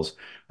work skills,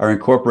 are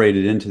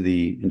incorporated into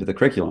the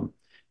curriculum.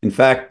 In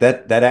fact,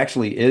 that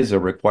actually is a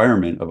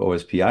requirement of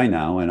OSPI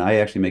now, and I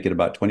actually make it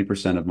about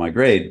 20% of my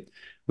grade,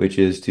 which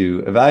is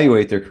to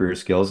evaluate their career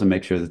skills and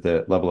make sure that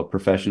the level of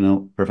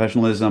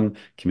professionalism,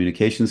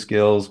 communication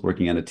skills,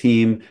 working on a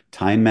team,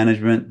 time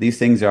management, these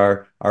things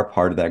are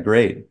part of that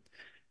grade.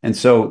 And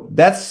so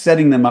that's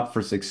setting them up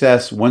for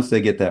success once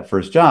they get that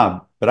first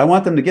job. But I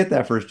want them to get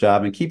that first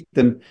job and keep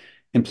them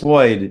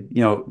employed,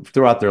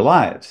 throughout their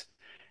lives.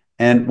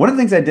 And one of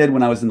the things I did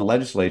when I was in the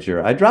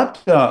legislature, I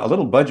dropped a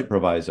little budget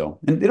proviso.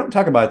 And they don't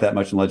talk about it that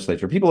much in the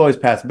legislature. People always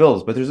pass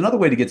bills, but there's another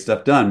way to get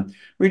stuff done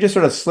where you just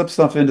sort of slip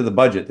stuff into the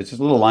budget. It's just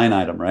a little line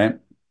item, right?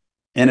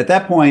 And at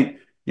that point,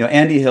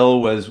 Andy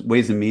Hill was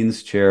Ways and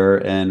Means chair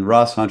and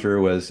Ross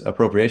Hunter was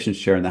Appropriations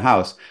chair in the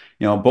House,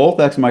 both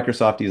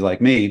ex-Microsofties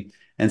like me.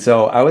 And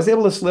so I was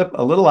able to slip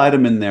a little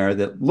item in there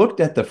that looked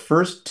at the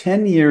first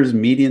 10 years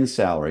median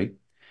salary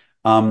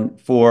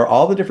for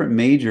all the different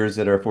majors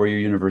that our four-year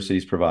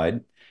universities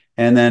provide,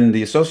 and then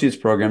the associates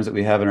programs that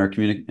we have in our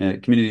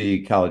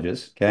community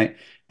colleges, okay?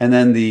 And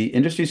then the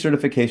industry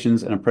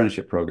certifications and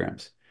apprenticeship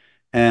programs.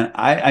 And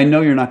I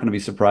know you're not going to be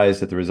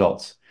surprised at the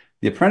results.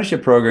 The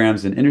apprenticeship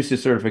programs and industry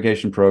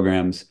certification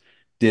programs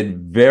did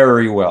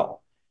very well.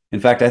 In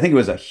fact, I think it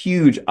was a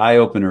huge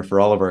eye-opener for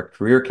all of our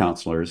career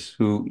counselors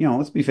who,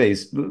 let's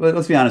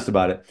be honest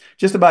about it.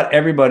 Just about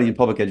everybody in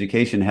public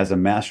education has a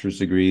master's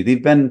degree.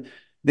 They've been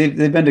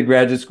to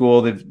graduate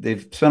school.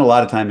 They've spent a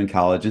lot of time in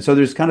college. And so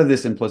there's kind of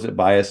this implicit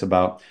bias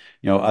about,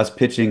 us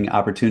pitching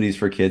opportunities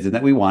for kids and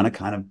that we want to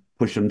kind of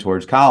push them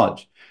towards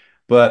college.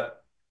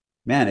 But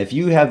man, if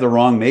you have the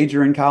wrong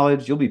major in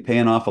college, you'll be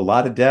paying off a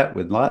lot of debt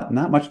with not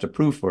much to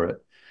prove for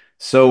it.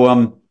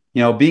 So,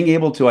 being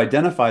able to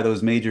identify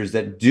those majors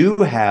that do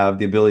have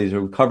the ability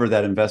to recover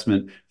that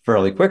investment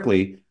fairly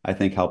quickly, I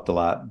think helped a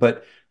lot.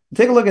 But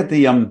take a look at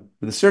the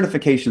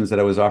certifications that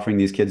I was offering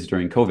these kids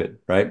during COVID,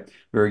 right?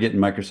 We were getting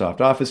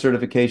Microsoft Office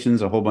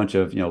certifications, a whole bunch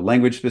of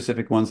language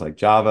specific ones like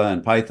Java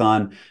and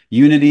Python,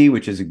 Unity,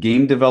 which is a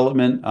game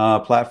development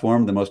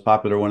platform, the most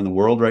popular one in the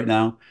world right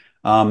now.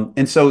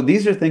 And so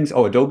these are things,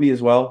 oh, Adobe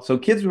as well. So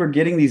kids were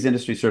getting these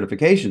industry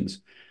certifications.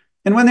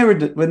 And when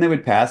they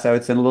would pass, I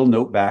would send a little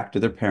note back to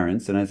their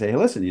parents, and I'd say, "Hey,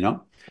 listen,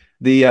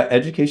 the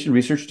Education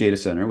Research Data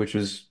Center, which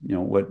was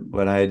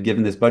what I had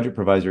given this budget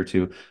provisor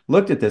to,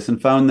 looked at this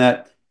and found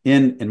that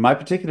in my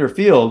particular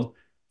field,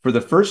 for the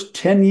first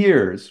 10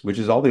 years, which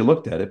is all they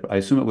looked at, I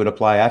assume it would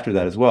apply after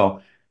that as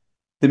well,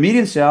 the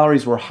median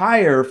salaries were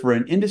higher for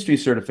an industry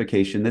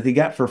certification that they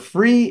got for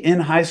free in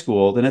high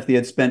school than if they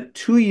had spent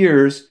 2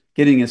 years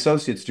getting an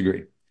associate's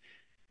degree."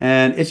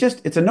 And it's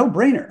a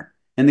no-brainer.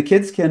 And the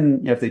kids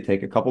can, if they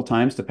take a couple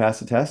times to pass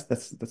the test,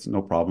 that's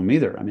no problem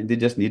either. I mean, they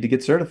just need to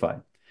get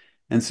certified.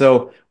 And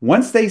so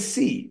once they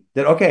see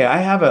that, okay, I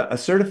have a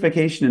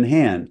certification in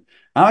hand,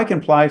 now I can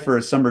apply for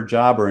a summer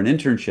job or an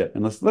internship.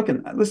 And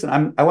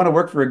listen, I want to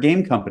work for a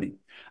game company.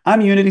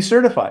 I'm Unity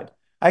certified.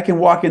 I can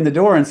walk in the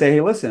door and say,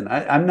 hey, listen,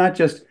 I'm not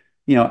just,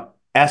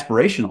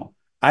 aspirational.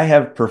 I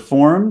have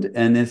performed,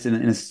 and it's in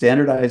a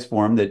standardized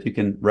form that you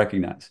can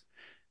recognize.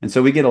 And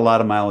so we get a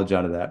lot of mileage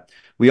out of that.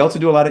 We also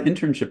do a lot of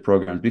internship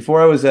programs.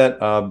 Before I was at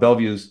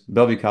Bellevue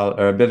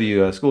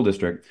School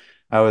District,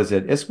 I was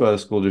at Issaquah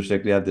School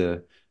District. We had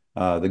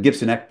the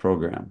Gibson Eck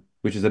program,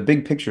 which is a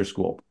big picture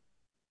school.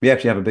 We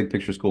actually have a big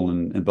picture school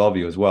in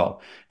Bellevue as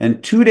well.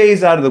 And 2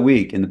 days out of the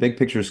week in the big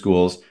picture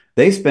schools,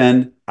 they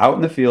spend out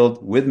in the field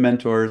with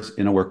mentors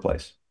in a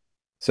workplace.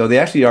 So they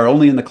actually are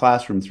only in the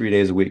classroom 3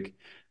 days a week.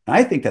 And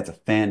I think that's a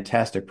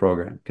fantastic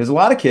program because a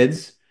lot of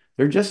kids,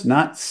 they're just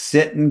not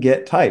sit and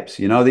get types.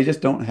 They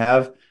just don't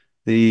have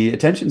the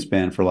attention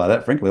span for a lot of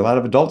that. Frankly, a lot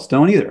of adults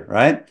don't either,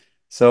 right?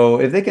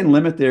 So if they can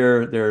limit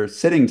their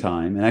sitting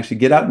time and actually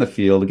get out in the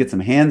field and get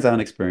some hands-on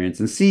experience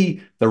and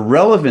see the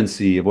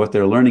relevancy of what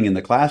they're learning in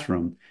the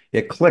classroom,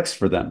 it clicks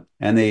for them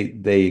and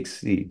they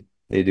exceed.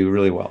 They do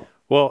really well.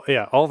 Well,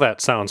 yeah, all that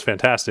sounds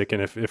fantastic.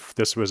 And if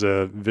this was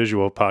a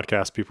visual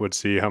podcast, people would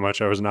see how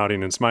much I was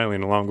nodding and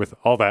smiling along with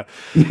all that.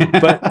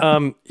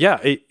 But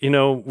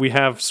we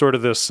have sort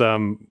of this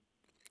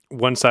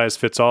one size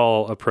fits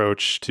all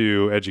approach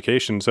to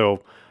education.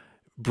 So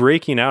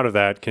breaking out of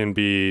that can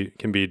be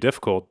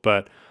difficult.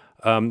 But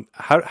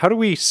how do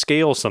we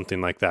scale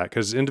something like that?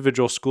 Because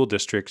individual school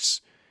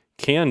districts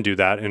can do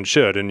that and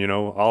should, and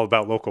all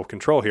about local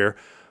control here.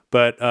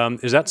 But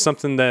is that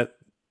something that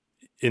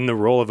in the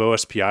role of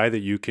OSPI that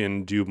you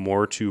can do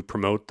more to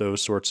promote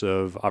those sorts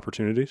of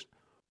opportunities?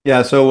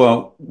 Yeah,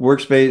 so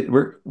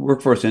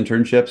workforce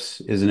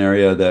internships is an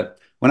area that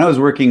when I was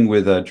working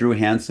with Drew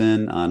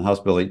Hansen on House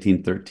Bill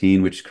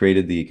 1813, which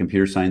created the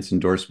computer science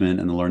endorsement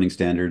and the learning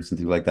standards and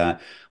things like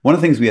that, one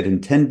of the things we had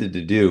intended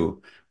to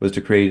do was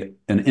to create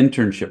an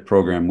internship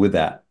program with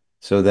that.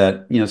 So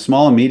that,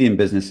 small and medium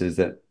businesses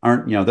that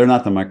aren't, they're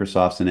not the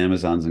Microsofts and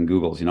Amazons and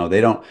Googles,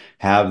 they don't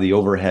have the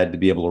overhead to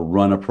be able to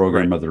run a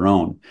program Right. of their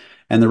own.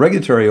 And the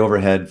regulatory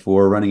overhead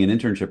for running an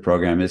internship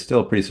program is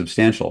still pretty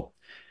substantial.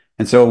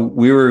 And so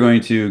we were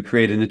going to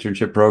create an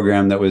internship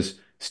program that was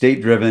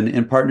state-driven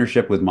in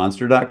partnership with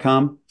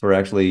Monster.com for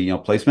actually,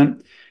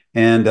 placement.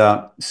 And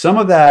some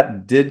of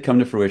that did come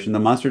to fruition. The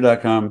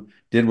Monster.com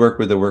did work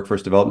with the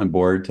Workforce Development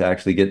Board to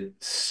actually get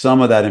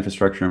some of that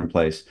infrastructure in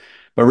place.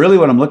 But really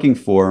what I'm looking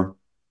for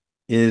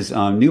is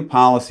new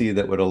policy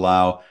that would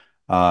allow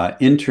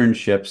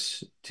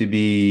internships to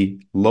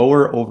be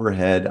lower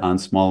overhead on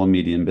small and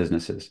medium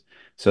businesses.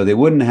 So they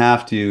wouldn't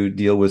have to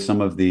deal with some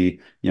of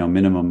the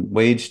minimum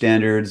wage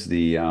standards,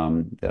 the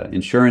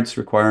insurance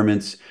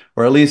requirements,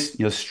 or at least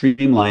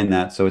streamline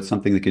that so it's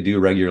something they could do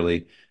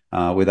regularly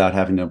without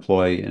having to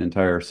employ an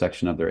entire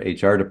section of their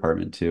HR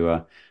department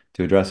to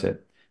address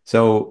it.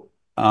 So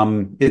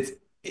it's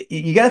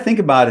you got to think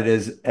about it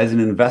as an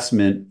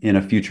investment in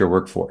a future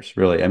workforce,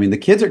 really. I mean, the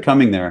kids are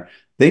coming there.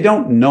 They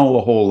don't know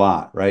a whole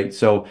lot, right?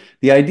 So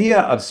the idea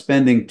of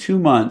spending 2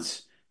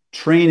 months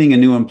training a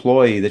new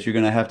employee that you're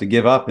going to have to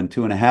give up in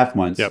 2.5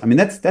 months. Yep. I mean,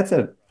 that's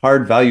a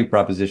hard value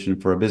proposition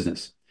for a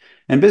business.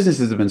 And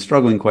businesses have been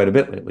struggling quite a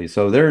bit lately.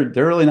 So they're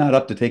really not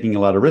up to taking a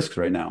lot of risks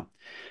right now.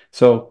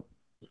 So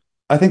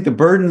I think the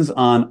burden's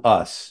on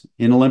us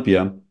in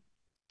Olympia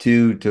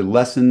to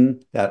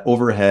lessen that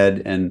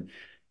overhead and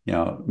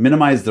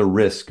minimize the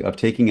risk of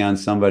taking on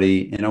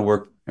somebody in a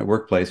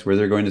workplace where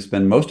they're going to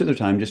spend most of their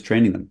time just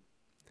training them.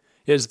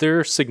 Is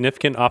there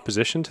significant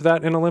opposition to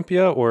that in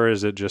Olympia, or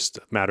is it just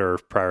a matter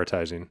of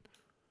prioritizing?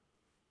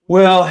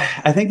 Well,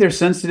 I think they're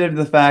sensitive to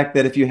the fact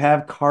that if you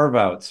have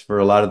carve-outs for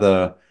a lot of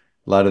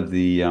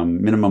the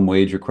minimum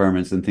wage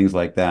requirements and things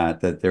like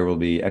that, that there will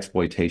be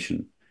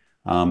exploitation.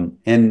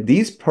 And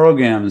these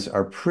programs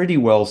are pretty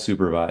well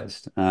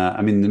supervised.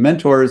 I mean, the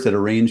mentors that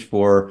arrange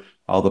for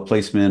all the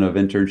placement of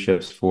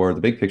internships for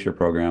the Big Picture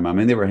program, I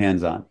mean, they were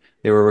hands-on.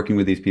 They were working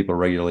with these people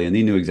regularly, and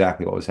they knew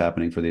exactly what was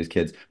happening for these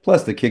kids.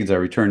 Plus, the kids are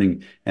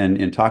returning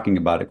and talking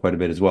about it quite a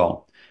bit as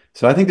well.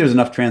 So I think there's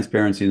enough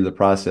transparency into the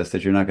process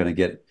that you're not going to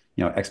get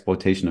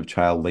exploitation of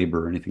child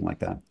labor or anything like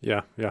that.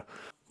 Yeah, yeah.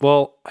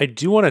 Well, I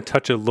do want to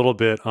touch a little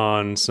bit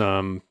on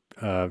some,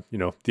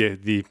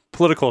 the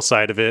political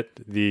side of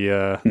it,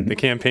 the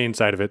campaign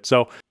side of it.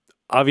 So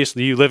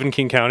obviously, you live in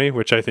King County,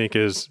 which I think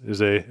is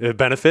a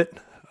benefit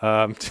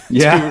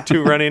Yeah.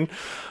 to running.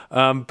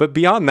 But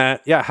beyond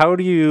that, yeah, how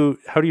do you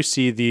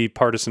see the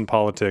partisan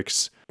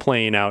politics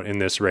playing out in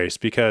this race?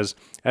 Because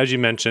as you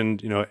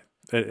mentioned,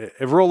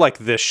 a role like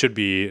this should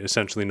be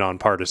essentially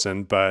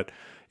nonpartisan, but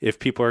if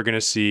people are going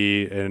to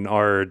see an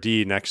R or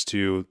D next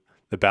to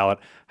the ballot,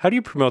 how do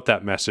you promote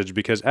that message?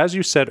 Because as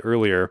you said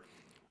earlier,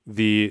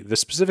 the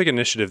specific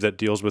initiative that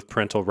deals with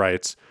parental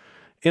rights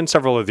and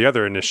several of the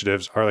other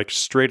initiatives are like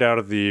straight out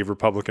of the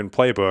Republican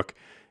playbook.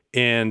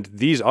 And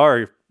these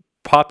are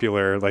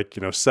popular, like,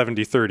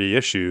 70-30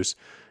 issues,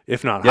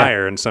 if not Yeah.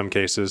 higher in some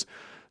cases.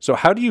 So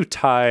how do you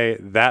tie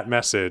that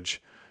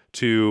message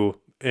to,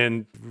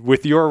 and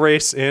with your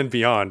race and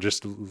beyond,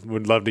 just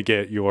would love to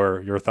get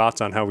your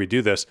thoughts on how we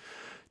do this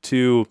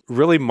to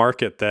really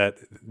market that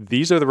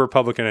these are the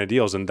Republican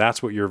ideals and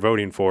that's what you're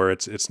voting for.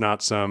 It's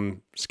not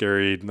some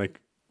scary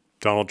like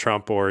Donald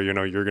Trump, or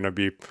you're going to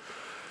be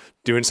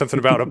doing something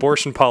about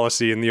abortion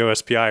policy in the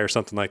OSPI or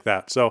something like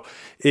that. So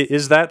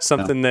is that No.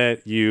 something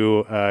that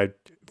you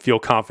feel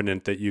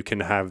confident that you can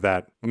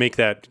make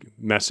that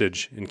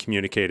message and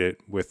communicate it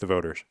with the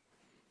voters?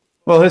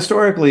 Well,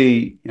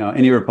 historically,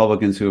 any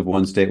Republicans who have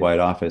won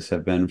statewide office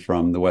have been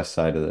from the west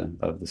side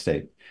of the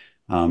state,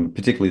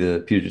 particularly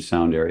the Puget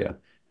Sound area.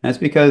 And that's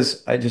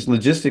because I just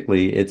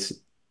logistically,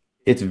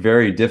 it's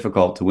very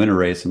difficult to win a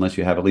race unless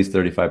you have at least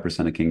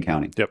 35% of King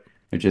County. Yep.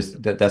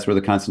 That's where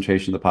the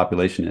concentration of the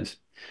population is.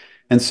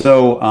 And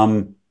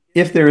so,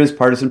 if there is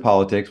partisan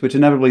politics, which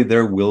inevitably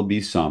there will be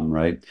some,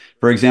 right?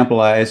 For example,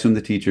 I assume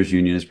the teachers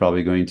union is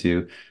probably going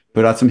to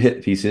put out some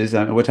hit pieces.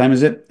 What time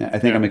is it? I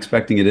think Yeah. I'm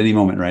expecting it any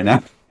moment right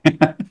now.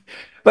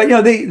 But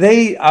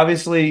they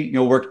obviously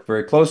worked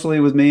very closely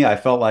with me. I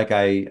felt like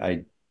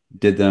I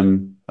did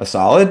them a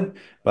solid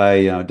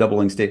by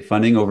doubling state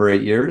funding over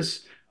 8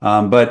 years.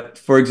 But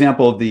for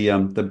example,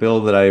 the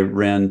bill that I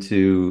ran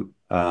to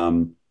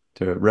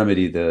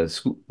remedy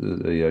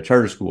the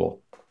charter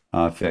school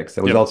fix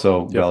that was Yep.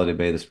 also Yep. validated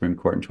by the Supreme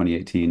Court in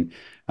 2018.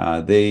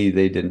 They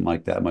didn't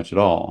like that much at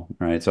all,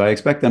 right? So I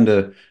expect them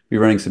to be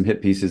running some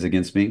hit pieces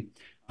against me.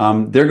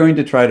 They're going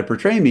to try to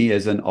portray me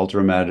as an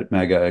ultra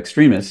mega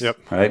extremist, Yep.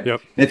 right?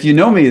 Yep. If you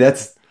know me,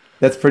 that's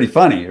pretty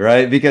funny,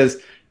 right? Because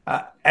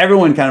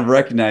everyone kind of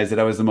recognized that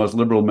I was the most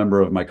liberal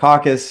member of my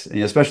caucus,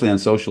 and especially on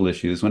social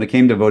issues. When it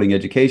came to voting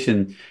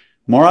education,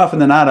 more often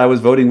than not, I was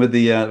voting with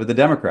the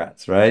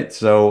Democrats, right?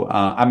 So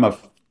I'm a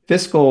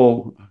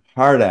fiscal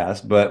hard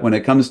ass, but when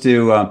it comes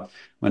to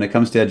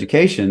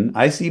education,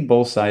 I see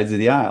both sides of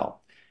the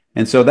aisle.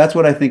 And so that's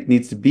what I think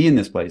needs to be in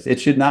this place. It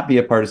should not be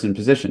a partisan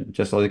position,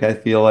 just like I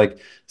feel like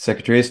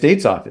Secretary of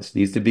State's office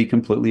needs to be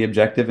completely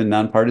objective and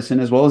nonpartisan,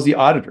 as well as the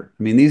auditor.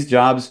 I mean, these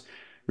jobs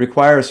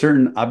require a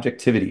certain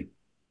objectivity,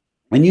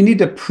 and you need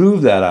to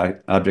prove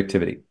that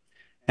objectivity.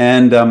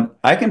 And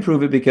I can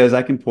prove it because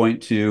I can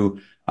point to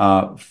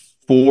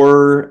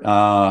four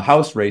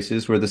House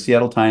races where the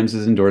Seattle Times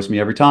has endorsed me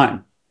every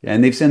time.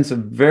 And they've said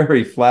some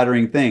very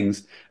flattering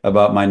things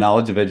about my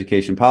knowledge of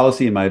education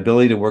policy and my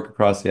ability to work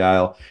across the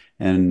aisle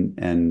and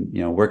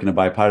work in a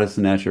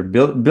bipartisan nature,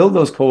 build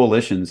those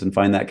coalitions and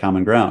find that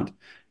common ground.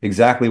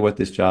 Exactly what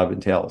this job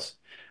entails.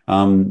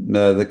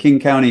 The King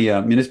County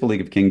Municipal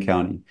League of King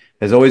County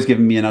has always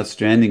given me an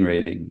outstanding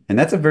rating, and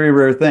that's a very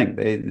rare thing.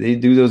 They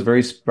do those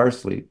very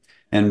sparsely,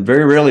 and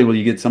very rarely will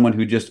you get someone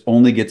who just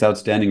only gets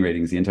outstanding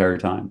ratings the entire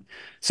time.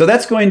 So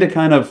that's going to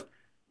kind of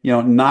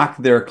knock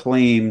their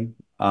claim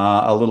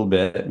a little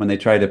bit when they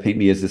try to paint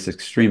me as this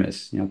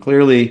extremist.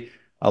 Clearly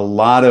a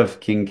lot of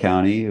King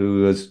County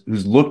who's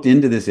looked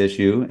into this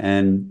issue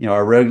and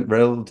are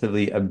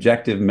relatively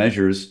objective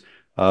measures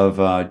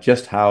of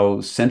just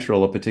how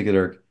central a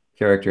particular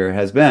character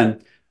has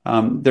been.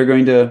 They're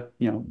going to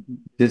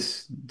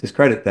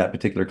discredit that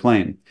particular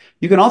claim.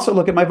 You can also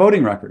look at my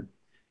voting record.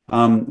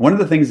 One of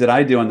the things that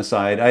I do on the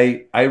side,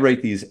 I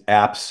write these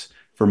apps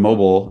for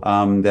mobile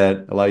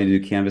that allow you to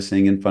do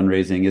canvassing and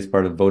fundraising. It's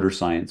part of Voter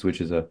Science, which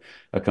is a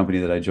company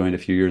that I joined a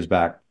few years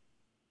back.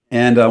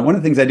 And one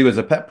of the things I do as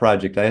a pet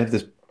project, I have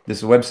this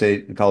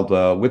website called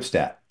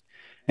Whipstat,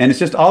 and it's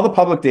just all the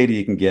public data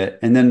you can get,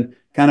 and then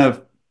kind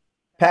of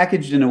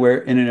packaged in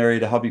an area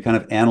to help you kind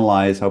of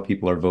analyze how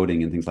people are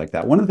voting and things like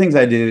that. One of the things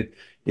I do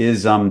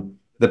is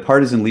the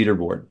partisan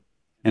leaderboard.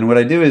 And what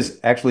I do is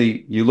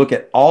actually you look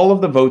at all of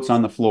the votes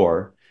on the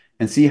floor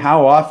and see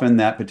how often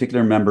that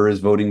particular member is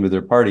voting with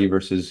their party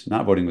versus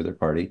not voting with their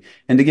party,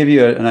 and to give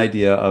you an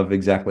idea of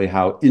exactly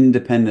how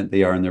independent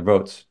they are in their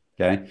votes.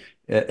 Okay.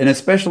 And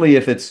especially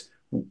if it's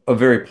a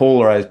very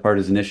polarized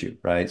partisan issue,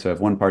 right? So if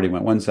one party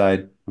went one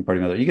side, one party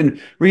another, you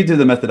can read through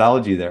the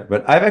methodology there.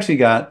 But I've actually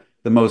got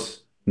the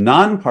most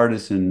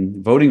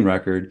nonpartisan voting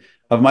record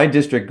of my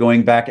district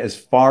going back as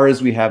far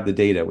as we have the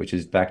data, which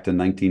is back to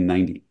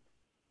 1990.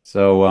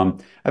 So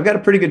I've got a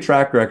pretty good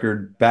track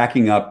record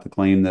backing up the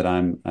claim that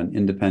I'm an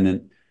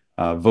independent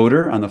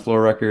voter on the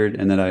floor record,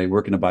 and then I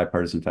work in a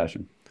bipartisan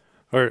fashion.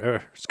 Or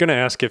I was going to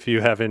ask if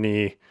you have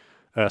any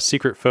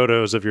secret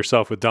photos of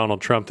yourself with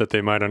Donald Trump that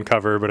they might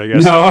uncover, but I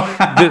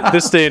guess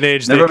this day and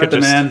age, Never met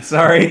the man.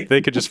 Sorry.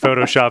 They could just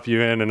Photoshop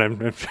you in, and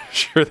I'm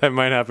sure that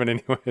might happen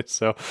anyway.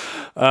 So,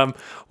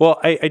 well,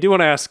 I do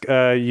want to ask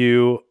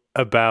you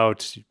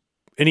about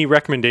any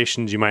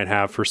recommendations you might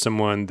have for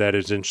someone that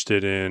is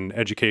interested in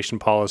education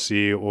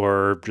policy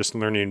or just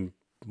learning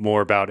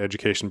more about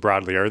education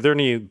broadly. Are there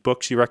any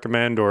books you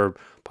recommend, or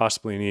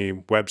possibly any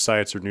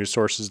websites or news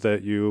sources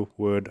that you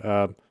would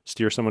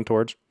steer someone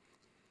towards?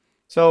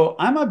 So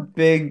I'm a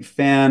big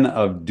fan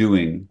of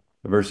doing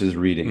versus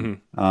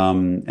reading.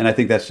 And I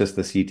think that's just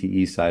the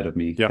CTE side of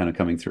me kind of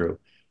coming through.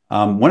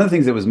 One of the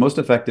things that was most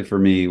effective for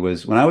me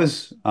was when I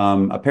was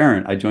a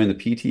parent, I joined the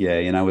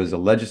PTA and I was a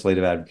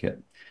legislative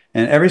advocate.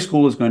 And every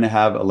school is going to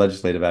have a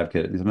legislative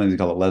advocate. Sometimes they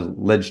call it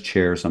leg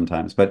chair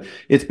sometimes, but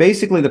it's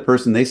basically the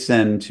person they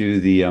send to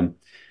the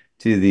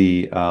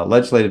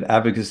legislative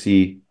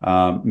advocacy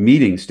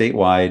meeting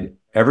statewide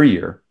every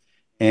year.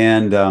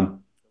 And the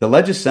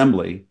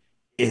Legisassembly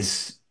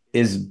is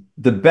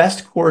the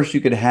best course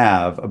you could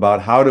have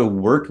about how to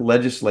work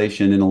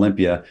legislation in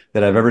Olympia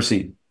that I've ever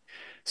seen.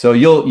 So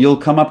you'll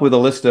come up with a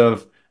list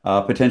of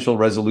potential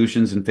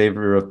resolutions in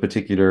favor of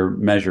particular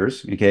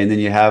measures, okay, and then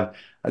you have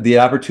the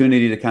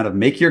opportunity to kind of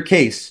make your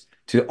case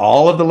to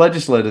all of the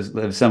legislative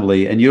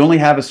assembly, and you only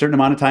have a certain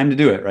amount of time to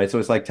do it, right? So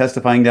it's like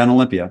testifying down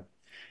Olympia.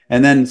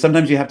 And then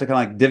sometimes you have to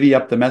kind of like divvy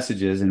up the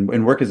messages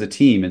and work as a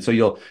team. And so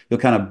you'll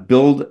kind of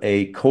build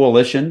a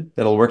coalition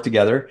that'll work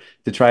together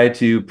to try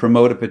to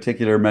promote a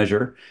particular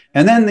measure.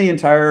 And then the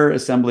entire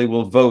assembly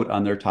will vote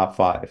on their top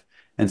 5.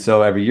 And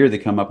so every year they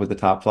come up with the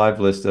top 5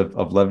 list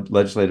of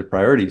legislative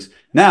priorities.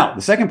 Now,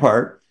 the second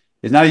part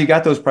is now you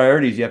got those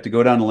priorities, you have to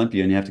go down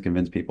Olympia and you have to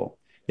convince people.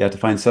 You have to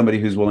find somebody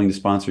who's willing to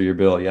sponsor your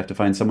bill. You have to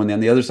find someone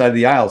on the other side of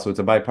the aisle, so it's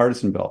a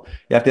bipartisan bill.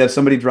 You have to have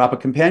somebody drop a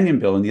companion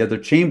bill in the other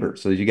chamber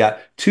so that you got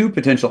 2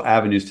 potential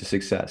avenues to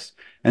success.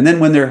 And then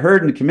when they're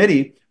heard in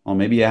committee, well,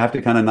 maybe you have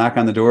to kind of knock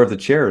on the door of the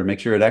chair and make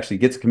sure it actually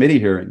gets committee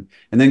hearing,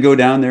 and then go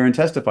down there and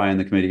testify in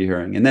the committee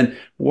hearing, and then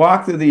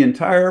walk through the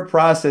entire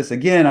process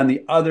again on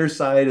the other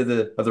side of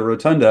the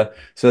rotunda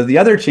so the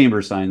other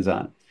chamber signs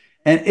on.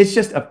 And it's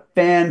just a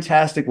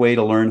fantastic way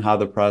to learn how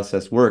the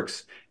process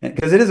works,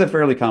 because it is a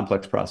fairly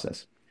complex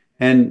process.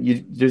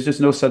 And there's just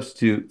no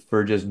substitute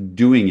for just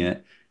doing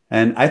it.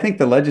 And I think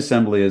the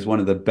Legisassembly is one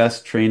of the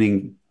best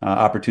training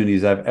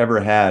opportunities I've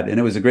ever had. And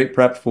it was a great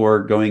prep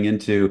for going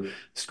into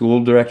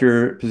school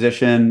director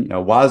position.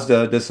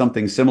 WASDA does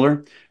something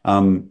similar.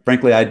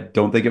 Frankly, I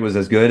don't think it was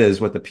as good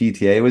as what the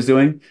PTA was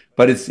doing,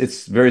 but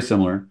it's very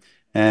similar.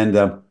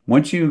 And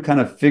once you kind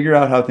of figure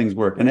out how things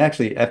work, and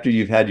actually after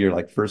you've had your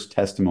like first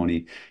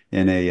testimony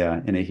in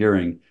a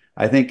hearing,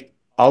 I think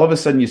all of a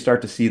sudden you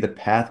start to see the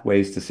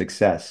pathways to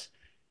success.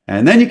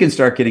 And then you can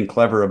start getting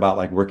clever about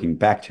like working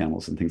back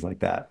channels and things like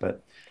that.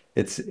 But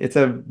it's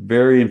a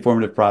very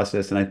informative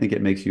process, and I think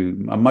it makes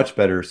you a much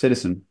better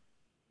citizen,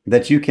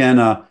 that you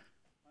can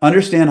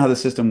understand how the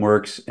system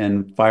works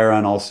and fire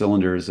on all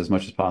cylinders as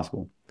much as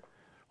possible.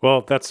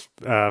 Well, that's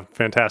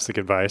fantastic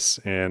advice.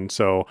 And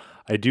so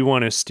I do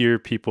want to steer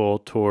people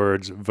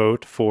towards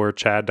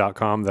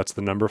voteforchad.com. That's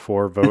the number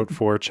 4,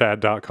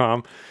 voteforchad.com.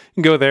 You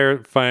can go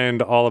there,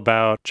 find all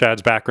about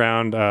Chad's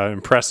background.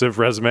 Impressive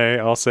resume,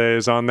 I'll say,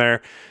 is on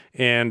there.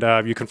 And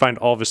you can find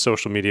all of his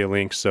social media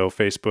links. So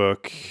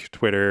Facebook,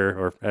 Twitter,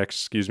 or X,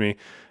 excuse me.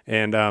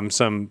 And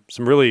some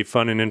really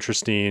fun and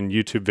interesting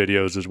YouTube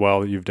videos as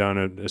well. You've done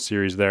a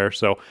series there.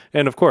 So,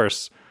 and of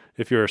course,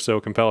 if you're so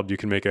compelled, you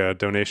can make a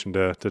donation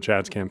to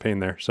Chad's campaign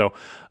there. So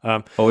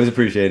always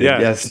appreciate it.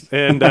 Yeah. Yes.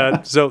 And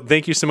so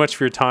thank you so much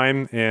for your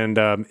time. And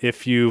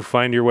if you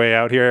find your way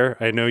out here,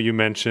 I know you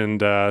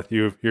mentioned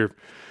you're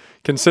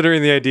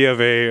considering the idea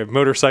of a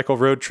motorcycle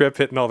road trip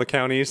hitting all the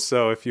counties.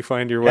 So if you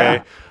find your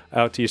way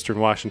out to Eastern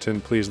Washington,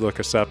 please look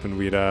us up, and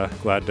we'd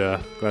glad to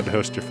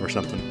host you for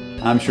something.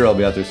 I'm sure I'll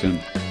be out there soon.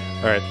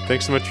 All right.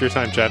 Thanks so much for your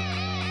time, Chad.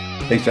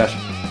 Thanks,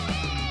 Josh.